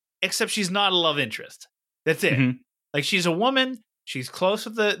 except she's not a love interest. That's it. Mm-hmm. She's a woman. She's close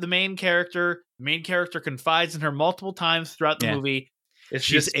with the main character. The main character confides in her multiple times throughout the movie.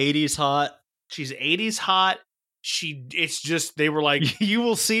 She's 80s hot. She's 80s hot. It's just, they were like, you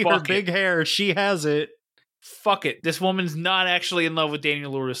will see her big hair. She has it. Fuck it. This woman's not actually in love with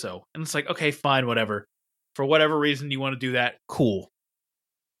Daniel LaRusso. And it's like, okay, fine, whatever. For whatever reason you want to do that, cool.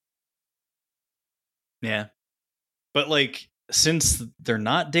 Yeah. But since they're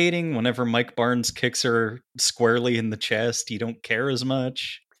not dating, whenever Mike Barnes kicks her squarely in the chest, you don't care as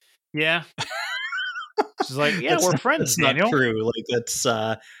much. Yeah. She's like, yeah, we're friends, Daniel. Not true. That's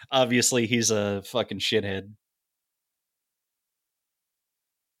obviously he's a fucking shithead.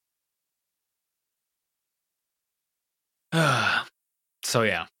 So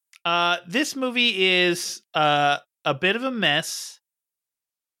yeah. This movie is a bit of a mess.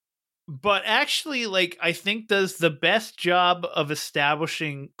 But actually, I think does the best job of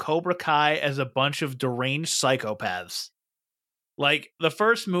establishing Cobra Kai as a bunch of deranged psychopaths. The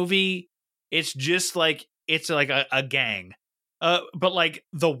first movie, it's just it's a gang. But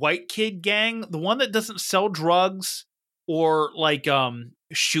the white kid gang, the one that doesn't sell drugs or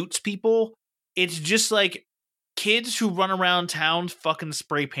shoots people, it's just kids who run around town fucking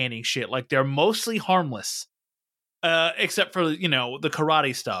spray painting shit. They're mostly harmless. Except for, the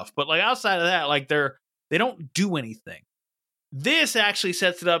karate stuff. But outside of that, they don't do anything. This actually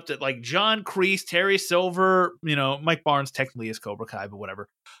sets it up that John Kreese, Terry Silver, Mike Barnes technically is Cobra Kai, but whatever.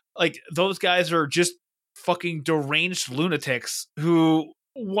 Those guys are just fucking deranged lunatics who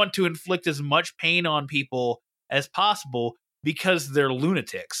want to inflict as much pain on people as possible because they're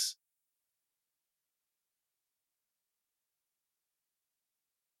lunatics.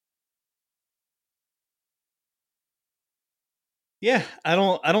 Yeah, I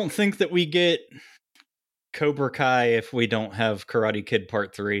don't think that we get Cobra Kai if we don't have Karate Kid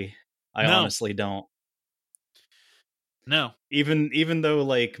Part 3. I honestly don't. No. Even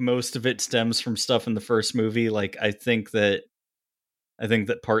though most of it stems from stuff in the first movie, I think that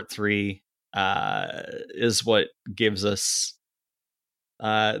Part 3 is what gives us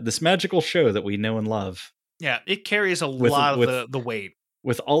this magical show that we know and love. Yeah, it carries a lot of the weight.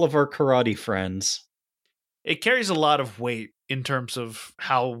 With all of our karate friends. It carries a lot of weight in terms of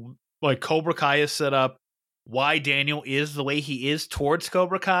how Cobra Kai is set up, why Daniel is the way he is towards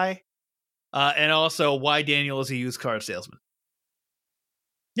Cobra Kai, and also why Daniel is a used car salesman.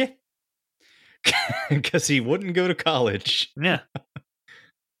 Yeah. Because he wouldn't go to college. Yeah.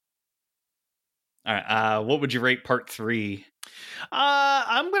 All right. What would you rate part 3?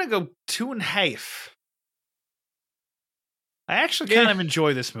 I'm gonna go 2.5. I actually kind of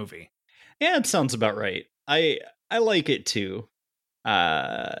enjoy this movie. Yeah, it sounds about right. I like it too.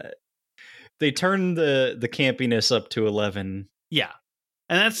 They turn the campiness up to 11. Yeah.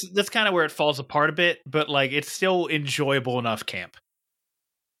 And that's kind of where it falls apart a bit, but like it's still enjoyable enough camp.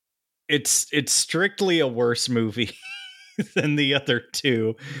 It's strictly a worse movie than the other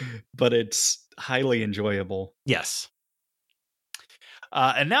two, but it's highly enjoyable. Yes.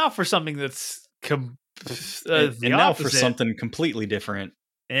 And now for something that's and now for something completely different.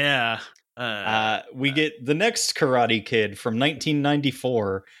 Yeah. We get The Next Karate Kid from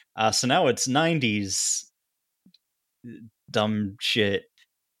 1994. So now it's 90s dumb shit.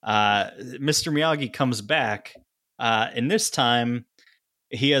 Mr. Miyagi comes back, and this time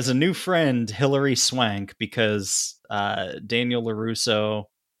he has a new friend, Hilary Swank, because Daniel LaRusso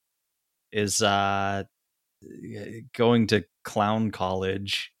is going to clown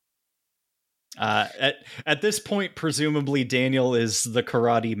college. At this point, presumably Daniel is the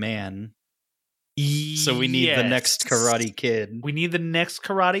Karate Man. So we need the next Karate Kid. We need the next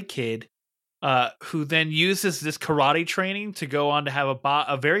Karate Kid, who then uses this karate training to go on to have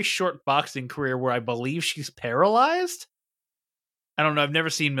a very short boxing career where I believe she's paralyzed. I don't know. I've never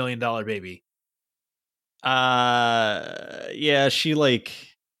seen $1 Million Baby. Yeah, she like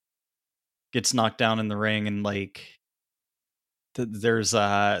gets knocked down in the ring, and like there's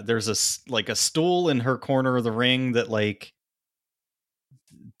a stool in her corner of the ring that like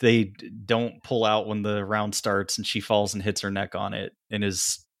they don't pull out when the round starts, and she falls and hits her neck on it and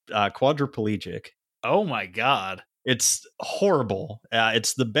is quadriplegic. Oh my god. It's horrible.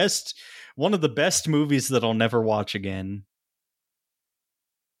 It's one of the best movies that I'll never watch again.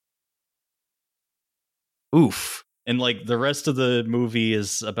 Oof. And like the rest of the movie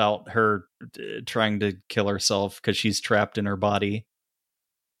is about her trying to kill herself because she's trapped in her body.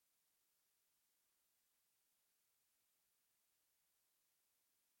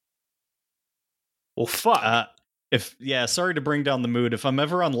 Well, fuck. Sorry to bring down the mood. If I'm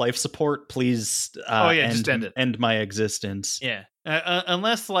ever on life support, please just end it. End my existence. Yeah.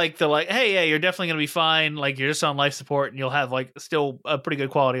 Unless like they're like, hey, yeah, you're definitely going to be fine. Like you're just on life support and you'll have like still a pretty good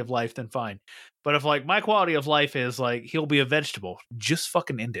quality of life, then fine. But if like my quality of life is like he'll be a vegetable, just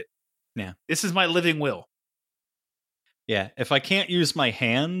fucking end it. Yeah. This is my living will. Yeah. If I can't use my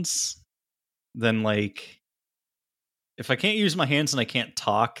hands, then like if I can't use my hands and I can't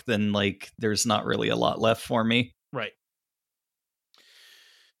talk, then like there's not really a lot left for me. Right.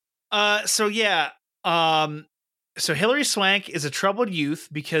 So Hilary Swank is a troubled youth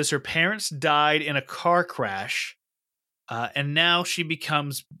because her parents died in a car crash. And now she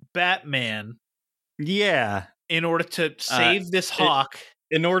becomes Batman. Yeah. In order to save this hawk.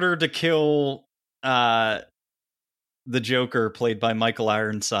 In order to kill the Joker, played by Michael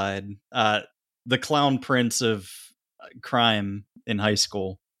Ironside, the clown prince of crime in high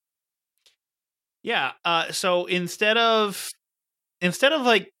school. Yeah. So instead of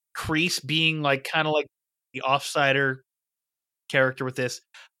like Kreese being like kind of like the offsider character with this,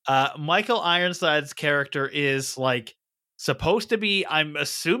 Michael Ironside's character is like supposed to be, I'm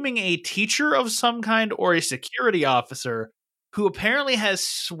assuming, a teacher of some kind or a security officer who apparently has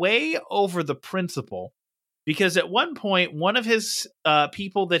sway over the principal, because at one point one of his one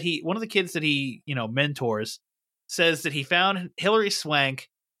of the kids that he mentors says that he found Hilary Swank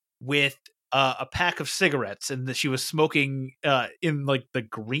with a pack of cigarettes and that she was smoking in like the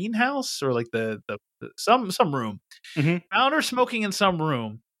greenhouse or like the some room. Mm-hmm. Found her smoking in some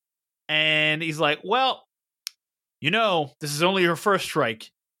room, and he's like, well, this is only her first strike,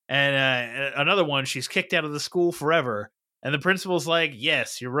 and another one, she's kicked out of the school forever. And the principal's like,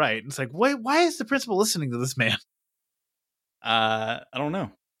 yes, you're right. And it's like, why is the principal listening to this man? I don't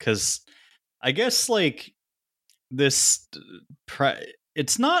know, because I guess like this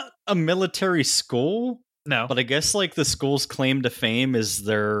it's not a military school. No. But I guess like the school's claim to fame is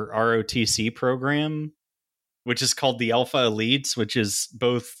their ROTC program, which is called the Alpha Elites, which is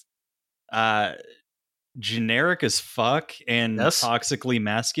both generic as fuck and toxically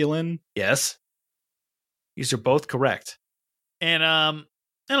masculine. Yes. These are both correct. And I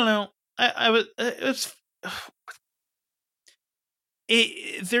don't know.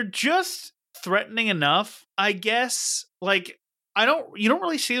 They're just threatening enough, I guess. Like you don't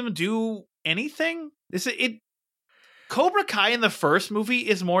really see them do anything. Cobra Kai in the first movie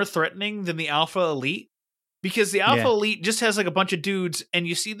is more threatening than the Alpha Elite, because the Alpha Elite just has like a bunch of dudes and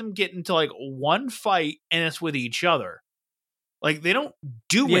you see them get into like one fight and it's with each other. Like they don't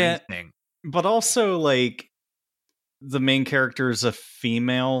do anything. But also like the main character is a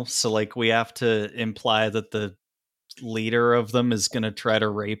female, so like we have to imply that the leader of them is going to try to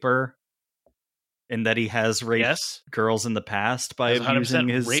rape her, and that he has raped Yes. girls in the past by Has 100% abusing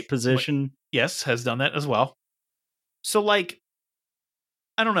his raped- position. Yes, has done that as well. So like,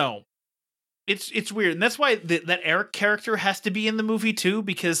 I don't know. It's weird, and that's why that Eric character has to be in the movie too,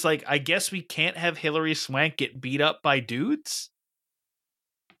 because like I guess we can't have Hilary Swank get beat up by dudes,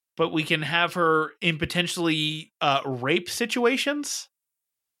 but we can have her in potentially rape situations.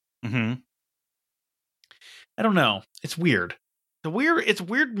 Mm-hmm. I don't know. It's weird. It's a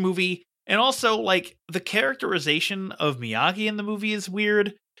weird movie, and also like the characterization of Miyagi in the movie is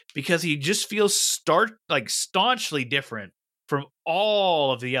weird because he just feels staunchly different from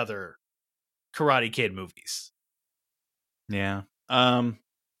all of the other Karate Kid movies. Yeah. I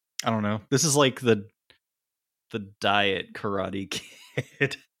don't know. This is like the Diet Karate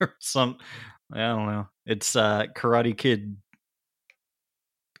Kid or some. I don't know. It's Karate Kid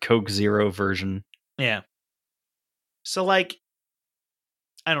Coke Zero version. Yeah. So like,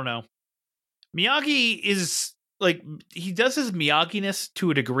 I don't know. Miyagi is like, he does his Miyagi-ness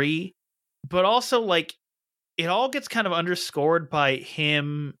to a degree, but also like it all gets kind of underscored by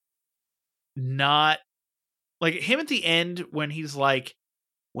him not like him at the end when he's like,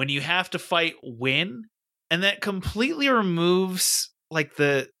 when you have to fight, win. And that completely removes like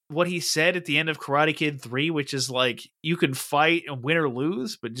what he said at the end of Karate Kid 3, which is like, you can fight and win or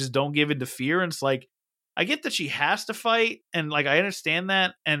lose, but just don't give in to fear. And it's like, I get that she has to fight, and like I understand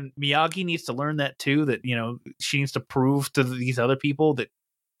that, and Miyagi needs to learn that too, that, you know, she needs to prove to these other people that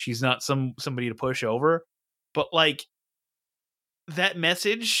she's not somebody to push over. But like that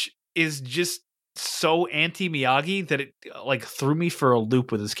message is just so anti-Miyagi that it like threw me for a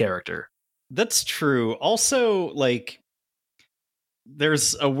loop with his character. That's true. Also, like,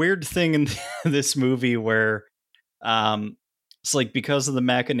 there's a weird thing in this movie where it's like, because of the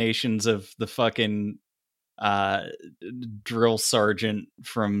machinations of the fucking drill sergeant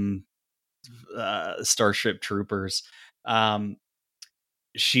from Starship Troopers,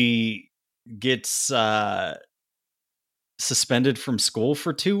 she gets suspended from school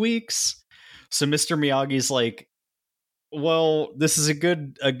for 2 weeks. So Mr. Miyagi's like, well, this is a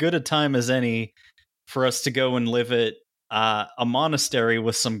good a time as any for us to go and live at a monastery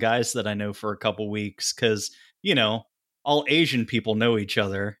with some guys that I know for a couple weeks, because, you know, all Asian people know each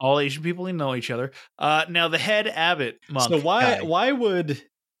other. All Asian people know each other. Now the head abbot monk. So guy, why would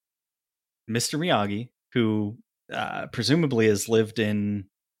Mr. Miyagi, who presumably has lived in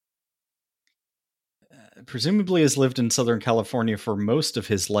Southern California for most of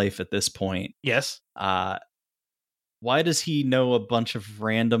his life at this point, yes, why does he know a bunch of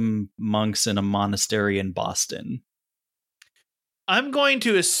random monks in a monastery in Boston? I'm going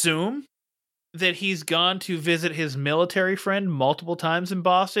to assume that he's gone to visit his military friend multiple times in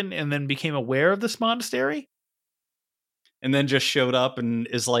Boston and then became aware of this monastery. And then just showed up and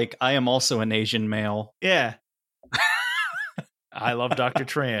is like, I am also an Asian male. Yeah. I love Dr.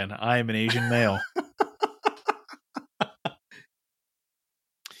 Tran. I am an Asian male.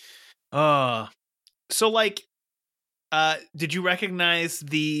 So like, did you recognize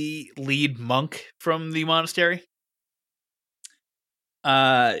the lead monk from the monastery?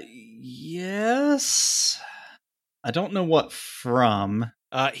 Yes. I don't know what from.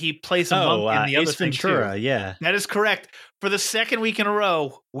 He plays a monk in the other Ace Ventura, thing too. yeah. That is correct. For the second week in a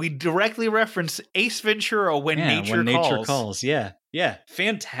row, we directly reference Ace Ventura when nature calls. Yeah. Yeah.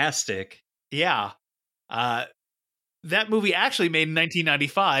 Fantastic. Yeah. That movie actually made in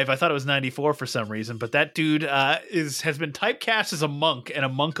 1995. I thought it was 94 for some reason, but that dude has been typecast as a monk and a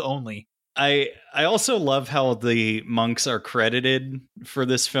monk only. I also love how the monks are credited for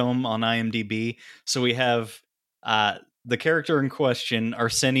this film on IMDb. So we have the character in question,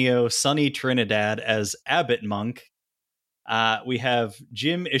 Arsenio Sonny Trinidad, as Abbot Monk. We have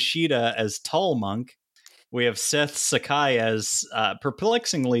Jim Ishida as Tall Monk. We have Seth Sakai as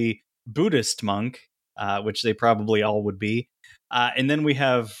perplexingly Buddhist Monk, which they probably all would be. And then we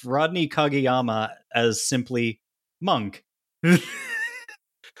have Rodney Kageyama as simply Monk.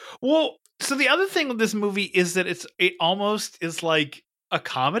 Well, so the other thing with this movie is that it almost is like a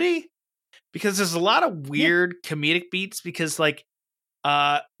comedy, because there's a lot of weird comedic beats, because like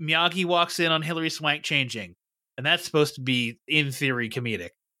Miyagi walks in on Hilary Swank changing, and that's supposed to be in theory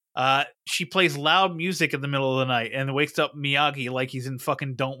comedic. She plays loud music in the middle of the night and wakes up Miyagi like he's in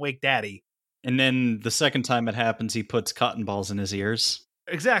fucking Don't Wake Daddy. And then the second time it happens, he puts cotton balls in his ears.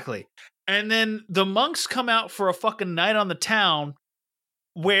 Exactly. And then the monks come out for a fucking night on the town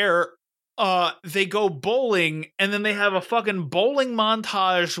where they go bowling, and then they have a fucking bowling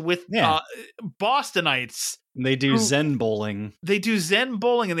montage with Bostonites They do Who- Zen bowling. They do Zen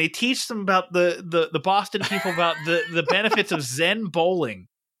bowling, and they teach them about the Boston people about the benefits of Zen bowling.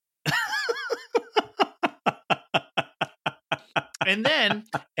 And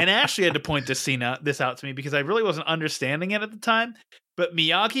Ashley had to point this out to me because I really wasn't understanding it at the time. But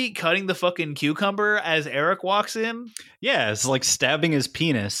Miyagi cutting the fucking cucumber as Eric walks in. Yeah, it's like stabbing his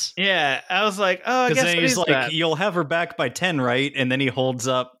penis. Yeah, I was like, oh, I Because guess then it he's is like, that. "You'll have her back by 10, right?" And then he holds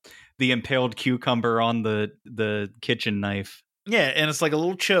up the impaled cucumber on the kitchen knife. Yeah, and it's like a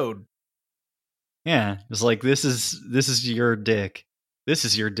little chode. Yeah, it's like this is your dick. This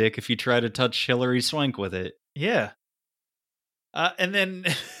is your dick if you try to touch Hilary Swank with it. Yeah. And then,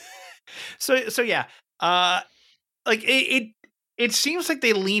 so yeah, like it seems like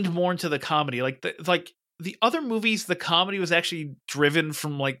they leaned more into the comedy. Like the other movies, the comedy was actually driven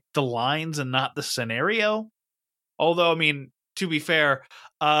from like the lines and not the scenario. Although, I mean, to be fair,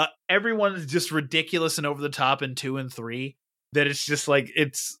 everyone is just ridiculous and over the top in 2 and 3. That it's just like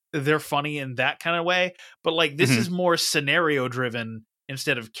they're funny in that kind of way. But like this is more scenario driven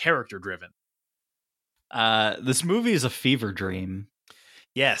instead of character driven. This movie is a fever dream.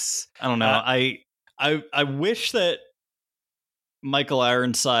 Yes. I don't know. I wish that Michael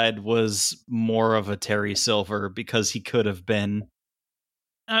Ironside was more of a Terry Silver because he could have been.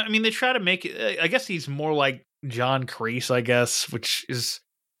 I mean, they try to make it. I guess he's more like John Kreese, I guess, which is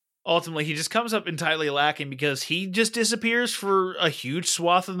ultimately he just comes up entirely lacking because he just disappears for a huge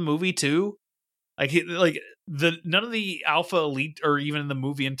swath of the movie too. None of the Alpha Elite are even in the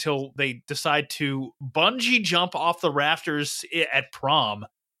movie until they decide to bungee jump off the rafters at prom.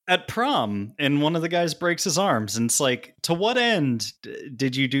 At prom, and one of the guys breaks his arms, and it's like, to what end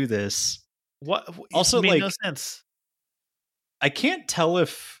did you do this? What? Also, it made like, no sense. I can't tell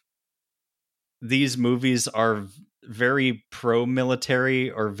if these movies are very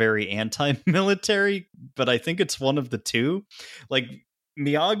pro-military or very anti-military, but I think it's one of the two. Like,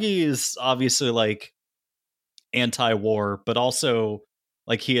 Miyagi is obviously like anti-war, but also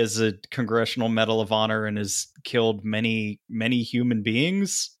like he has a Congressional Medal of Honor and has killed many human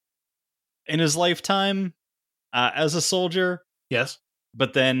beings in his lifetime as a soldier. Yes,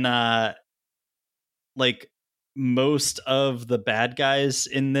 but then like most of the bad guys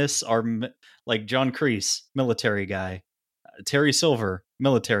in this are like John Kreese, military guy, Terry Silver,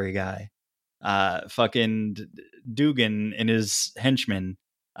 military guy, fucking Dugan and his henchmen,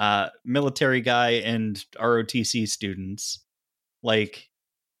 military guy and ROTC students. Like,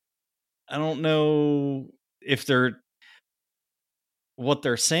 I don't know if what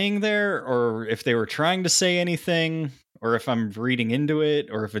they're saying there, or if they were trying to say anything, or if I'm reading into it,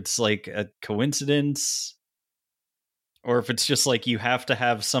 or if it's like a coincidence, or if it's just like you have to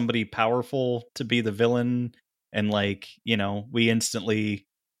have somebody powerful to be the villain, and like, you know, we instantly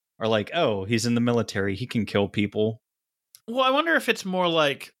are like, oh, he's in the military, he can kill people. Well, I wonder if it's more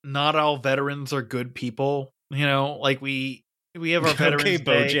like not all veterans are good people. You know, like we have our Veterans okay,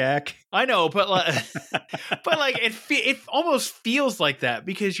 Day. BoJack. I know, but like, but like it almost feels like that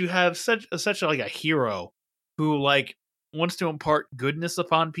because you have such like a hero who like wants to impart goodness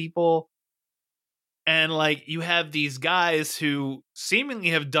upon people, and like you have these guys who seemingly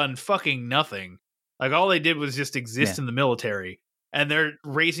have done fucking nothing. Like all they did was just exist in the military, and they're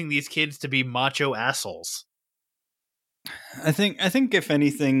raising these kids to be macho assholes. I think if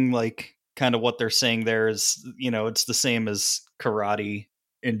anything, like kind of what they're saying there is, you know, it's the same as karate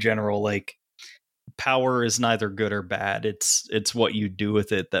in general. Like, power is neither good or bad. It's what you do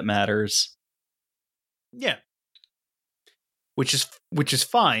with it that matters. Yeah, which is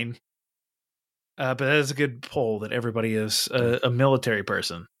fine. But that is a good poll that everybody is a military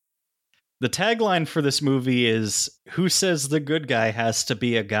person. The tagline for this movie is, "Who says the good guy has to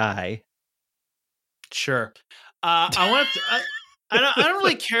be a guy?" Sure. I don't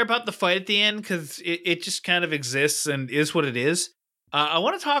really care about the fight at the end because it just kind of exists and is what it is. I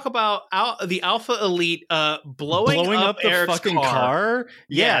want to talk about the Alpha Elite blowing up the Eric's fucking car.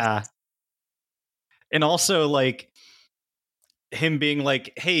 Yeah. Yes. And also like him being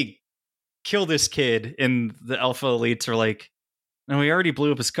like, "Hey, kill this kid," and the Alpha Elites are like, "No, we already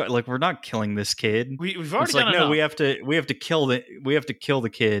blew up his car. Like, we're not killing this kid. We've already it's done like, enough. no, we have to kill the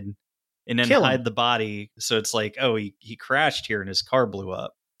kid and then Kill him. hide the body." So it's like, oh, he crashed here and his car blew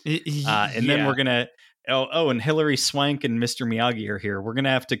up. And then Yeah. we're gonna and Hilary Swank and Mr. Miyagi are here. We're gonna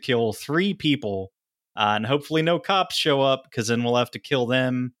have to kill 3 people, and hopefully no cops show up because then we'll have to kill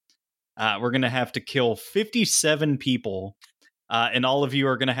them. We're gonna have to kill 57 people, and all of you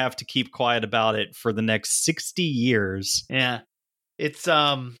are gonna have to keep quiet about it for the next 60 years. Yeah. It's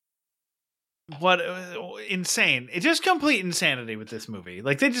what insane. It's just complete insanity with this movie.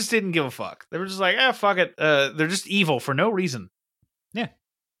 Like, they just didn't give a fuck. They were just like, fuck it. They're just evil for no reason. Yeah.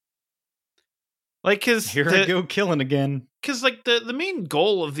 Like, cause Here I go killing again. Cause like the main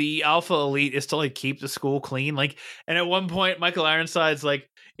goal of the Alpha Elite is to like keep the school clean. Like, and at one point, Michael Ironside's like,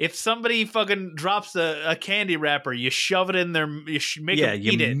 if somebody fucking drops a candy wrapper, you shove it in their, make them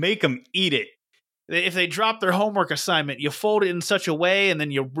eat it. Make them eat it. If they drop their homework assignment, you fold it in such a way, and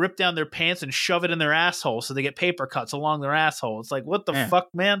then you rip down their pants and shove it in their asshole, so they get paper cuts along their asshole. It's like, what the fuck,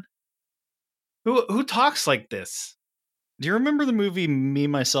 man? Who talks like this? Do you remember the movie Me,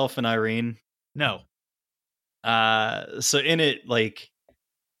 Myself, and Irene? No. So in it, like,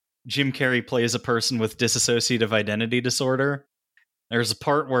 Jim Carrey plays a person with dissociative identity disorder. There's a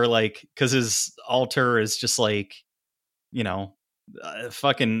part where, like, because his alter is just like, you know,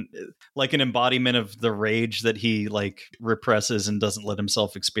 fucking like an embodiment of the rage that he like represses and doesn't let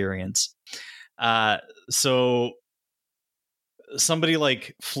himself experience. So somebody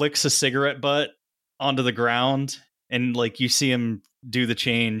like flicks a cigarette butt onto the ground, and like you see him do the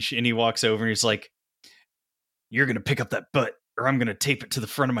change, and he walks over and he's like, "You're gonna pick up that butt, or I'm gonna tape it to the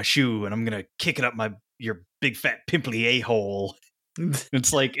front of my shoe, and I'm gonna kick it up your big fat pimply a-hole."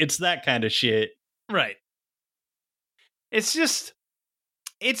 It's like, it's that kind of shit, right? It's just,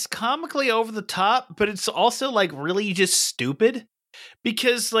 it's comically over the top, but it's also like really just stupid,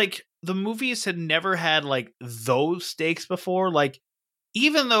 because like the movies had never had like those stakes before. Like,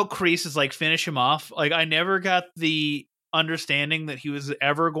 even though Kreese is like, finish him off, like I never got the understanding that he was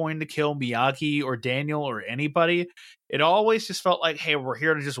ever going to kill Miyagi or Daniel or anybody. It always just felt like, hey, we're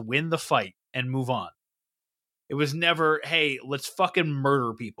here to just win the fight and move on. It was never, hey, let's fucking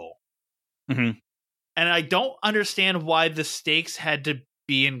murder people. Mm-hmm. And I don't understand why the stakes had to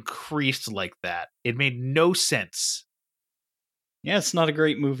be increased like that. It made no sense. Yeah, it's not a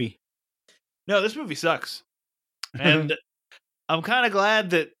great movie. No, this movie sucks. And I'm kind of glad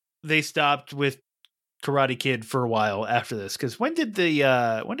that they stopped with Karate Kid for a while after this. Because when did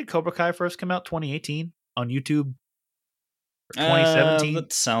Cobra Kai first come out? 2018 on YouTube? 2017?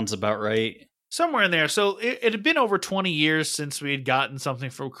 That sounds about right. Somewhere in there. So it had been over 20 years since we had gotten something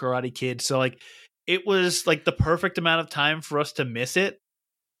from Karate Kid. So like, it was like the perfect amount of time for us to miss it.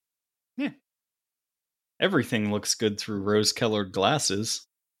 Yeah. Everything looks good through rose-colored glasses.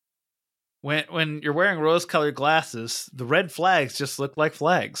 When you're wearing rose-colored glasses, the red flags just look like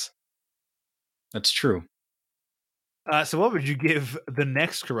flags. That's true. So what would you give the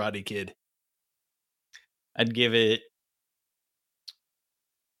next Karate Kid? I'd give it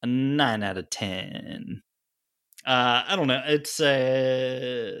a 9 out of 10. I don't know. It's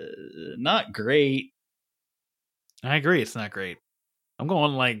not great. I agree. It's not great. I'm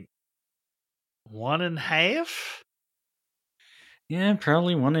going like 1.5. Yeah,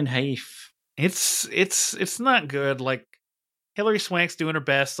 probably 1.5. It's not good. Like, Hilary Swank's doing her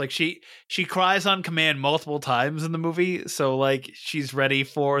best. Like, she cries on command multiple times in the movie. So like, she's ready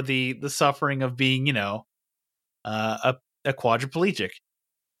for the suffering of being, you know, a quadriplegic.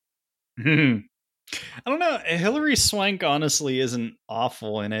 I don't know. Hilary Swank honestly isn't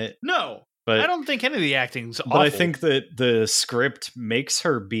awful in it. No, but I don't think any of the acting's awful. But I think that the script makes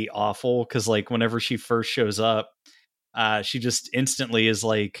her be awful, because like whenever she first shows up, she just instantly is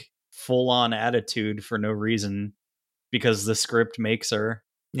like full on attitude for no reason, because the script makes her.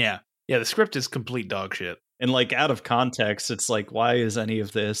 Yeah, the script is complete dog shit. And like, out of context, it's like, why is any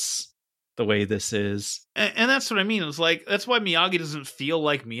of this the way this is? And that's what I mean. It's like, that's why Miyagi doesn't feel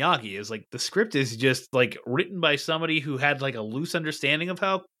like Miyagi. Is like, the script is just like written by somebody who had like a loose understanding of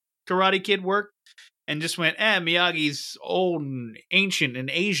how Karate Kid worked, and just went, Miyagi's old and ancient and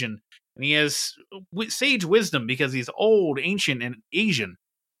Asian, and he has sage wisdom because he's old, ancient, and Asian.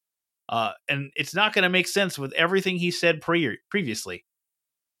 And it's not going to make sense with everything he said previously.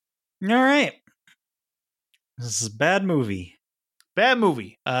 All right. This is a bad movie. Bad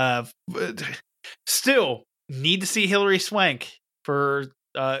movie. Still need to see Hilary Swank for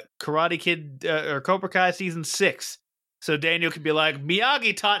Karate Kid or Cobra Kai season 6, so Daniel could be like,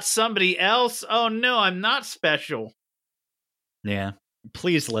 Miyagi taught somebody else. Oh no, I'm not special. Yeah,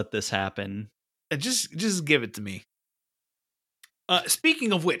 please let this happen. Just give it to me.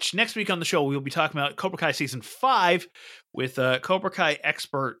 Speaking of which, next week on the show, we'll be talking about Cobra Kai Season 5 with Cobra Kai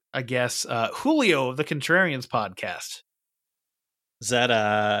expert, I guess, Julio of the Contrarians podcast. Is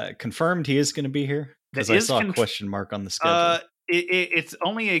that confirmed he is going to be here? Because I saw a question mark on the schedule. It's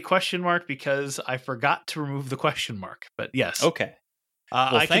only a question mark because I forgot to remove the question mark. But yes. Okay.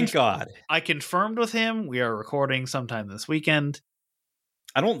 Well, thank God. I confirmed with him. We are recording sometime this weekend.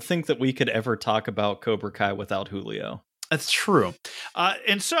 I don't think that we could ever talk about Cobra Kai without Julio. That's true.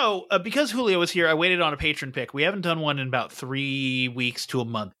 And so, because Julio was here, I waited on a patron pick. We haven't done one in about 3 weeks to a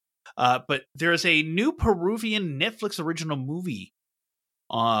month. But there's a new Peruvian Netflix original movie,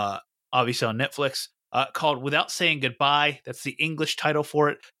 obviously on Netflix, called Without Saying Goodbye. That's the English title for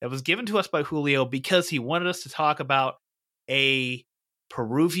it. That was given to us by Julio because he wanted us to talk about a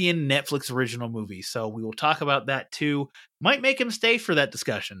Peruvian Netflix original movie. So we will talk about that too. Might make him stay for that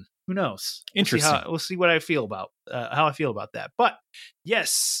discussion. Who knows? Interesting. We'll see what I feel about how I feel about that. But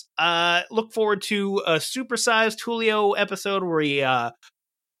yes, look forward to a supersized Julio episode where he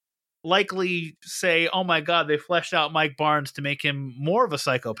likely say, "Oh my God, they fleshed out Mike Barnes to make him more of a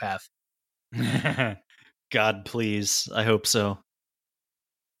psychopath." God, please. I hope so.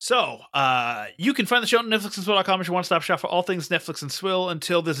 So, you can find the show on NetflixandSwill.com as your one-stop shop for all things Netflix and Swill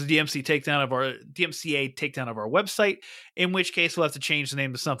until there's a DMCA takedown of our website, in which case we'll have to change the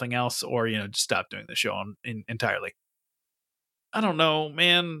name to something else or, just stop doing the show entirely. I don't know,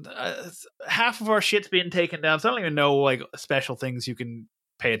 man. Half of our shit's being taken down, so I don't even know, special things you can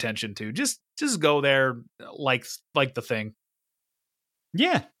pay attention to. Just go there like the thing.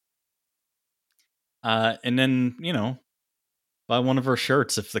 Yeah. And then, buy one of our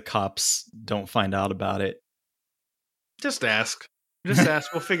shirts if the cops don't find out about it. Just ask.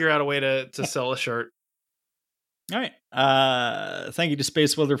 We'll figure out a way to sell a shirt. All right. Thank you to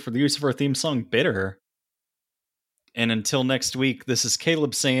Space Weather for the use of our theme song, Bitter. And until next week, this is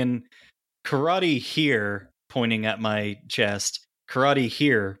Caleb saying, karate here, pointing at my chest. Karate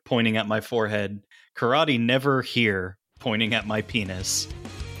here, pointing at my forehead. Karate never here, pointing at my penis.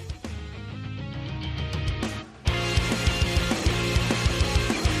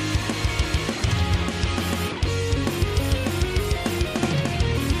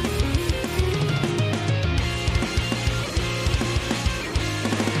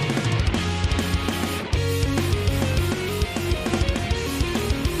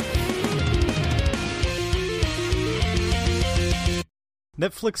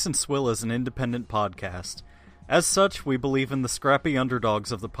 Netflix and Swill is an independent podcast. As such, we believe in the scrappy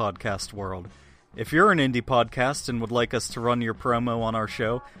underdogs of the podcast world. If you're an indie podcast and would like us to run your promo on our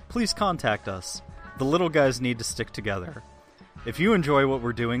show, please contact us. The little guys need to stick together. If you enjoy what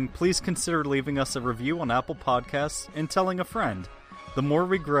we're doing, please consider leaving us a review on Apple Podcasts and telling a friend. The more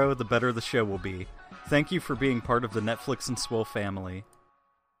we grow, the better the show will be. Thank you for being part of the Netflix and Swill family.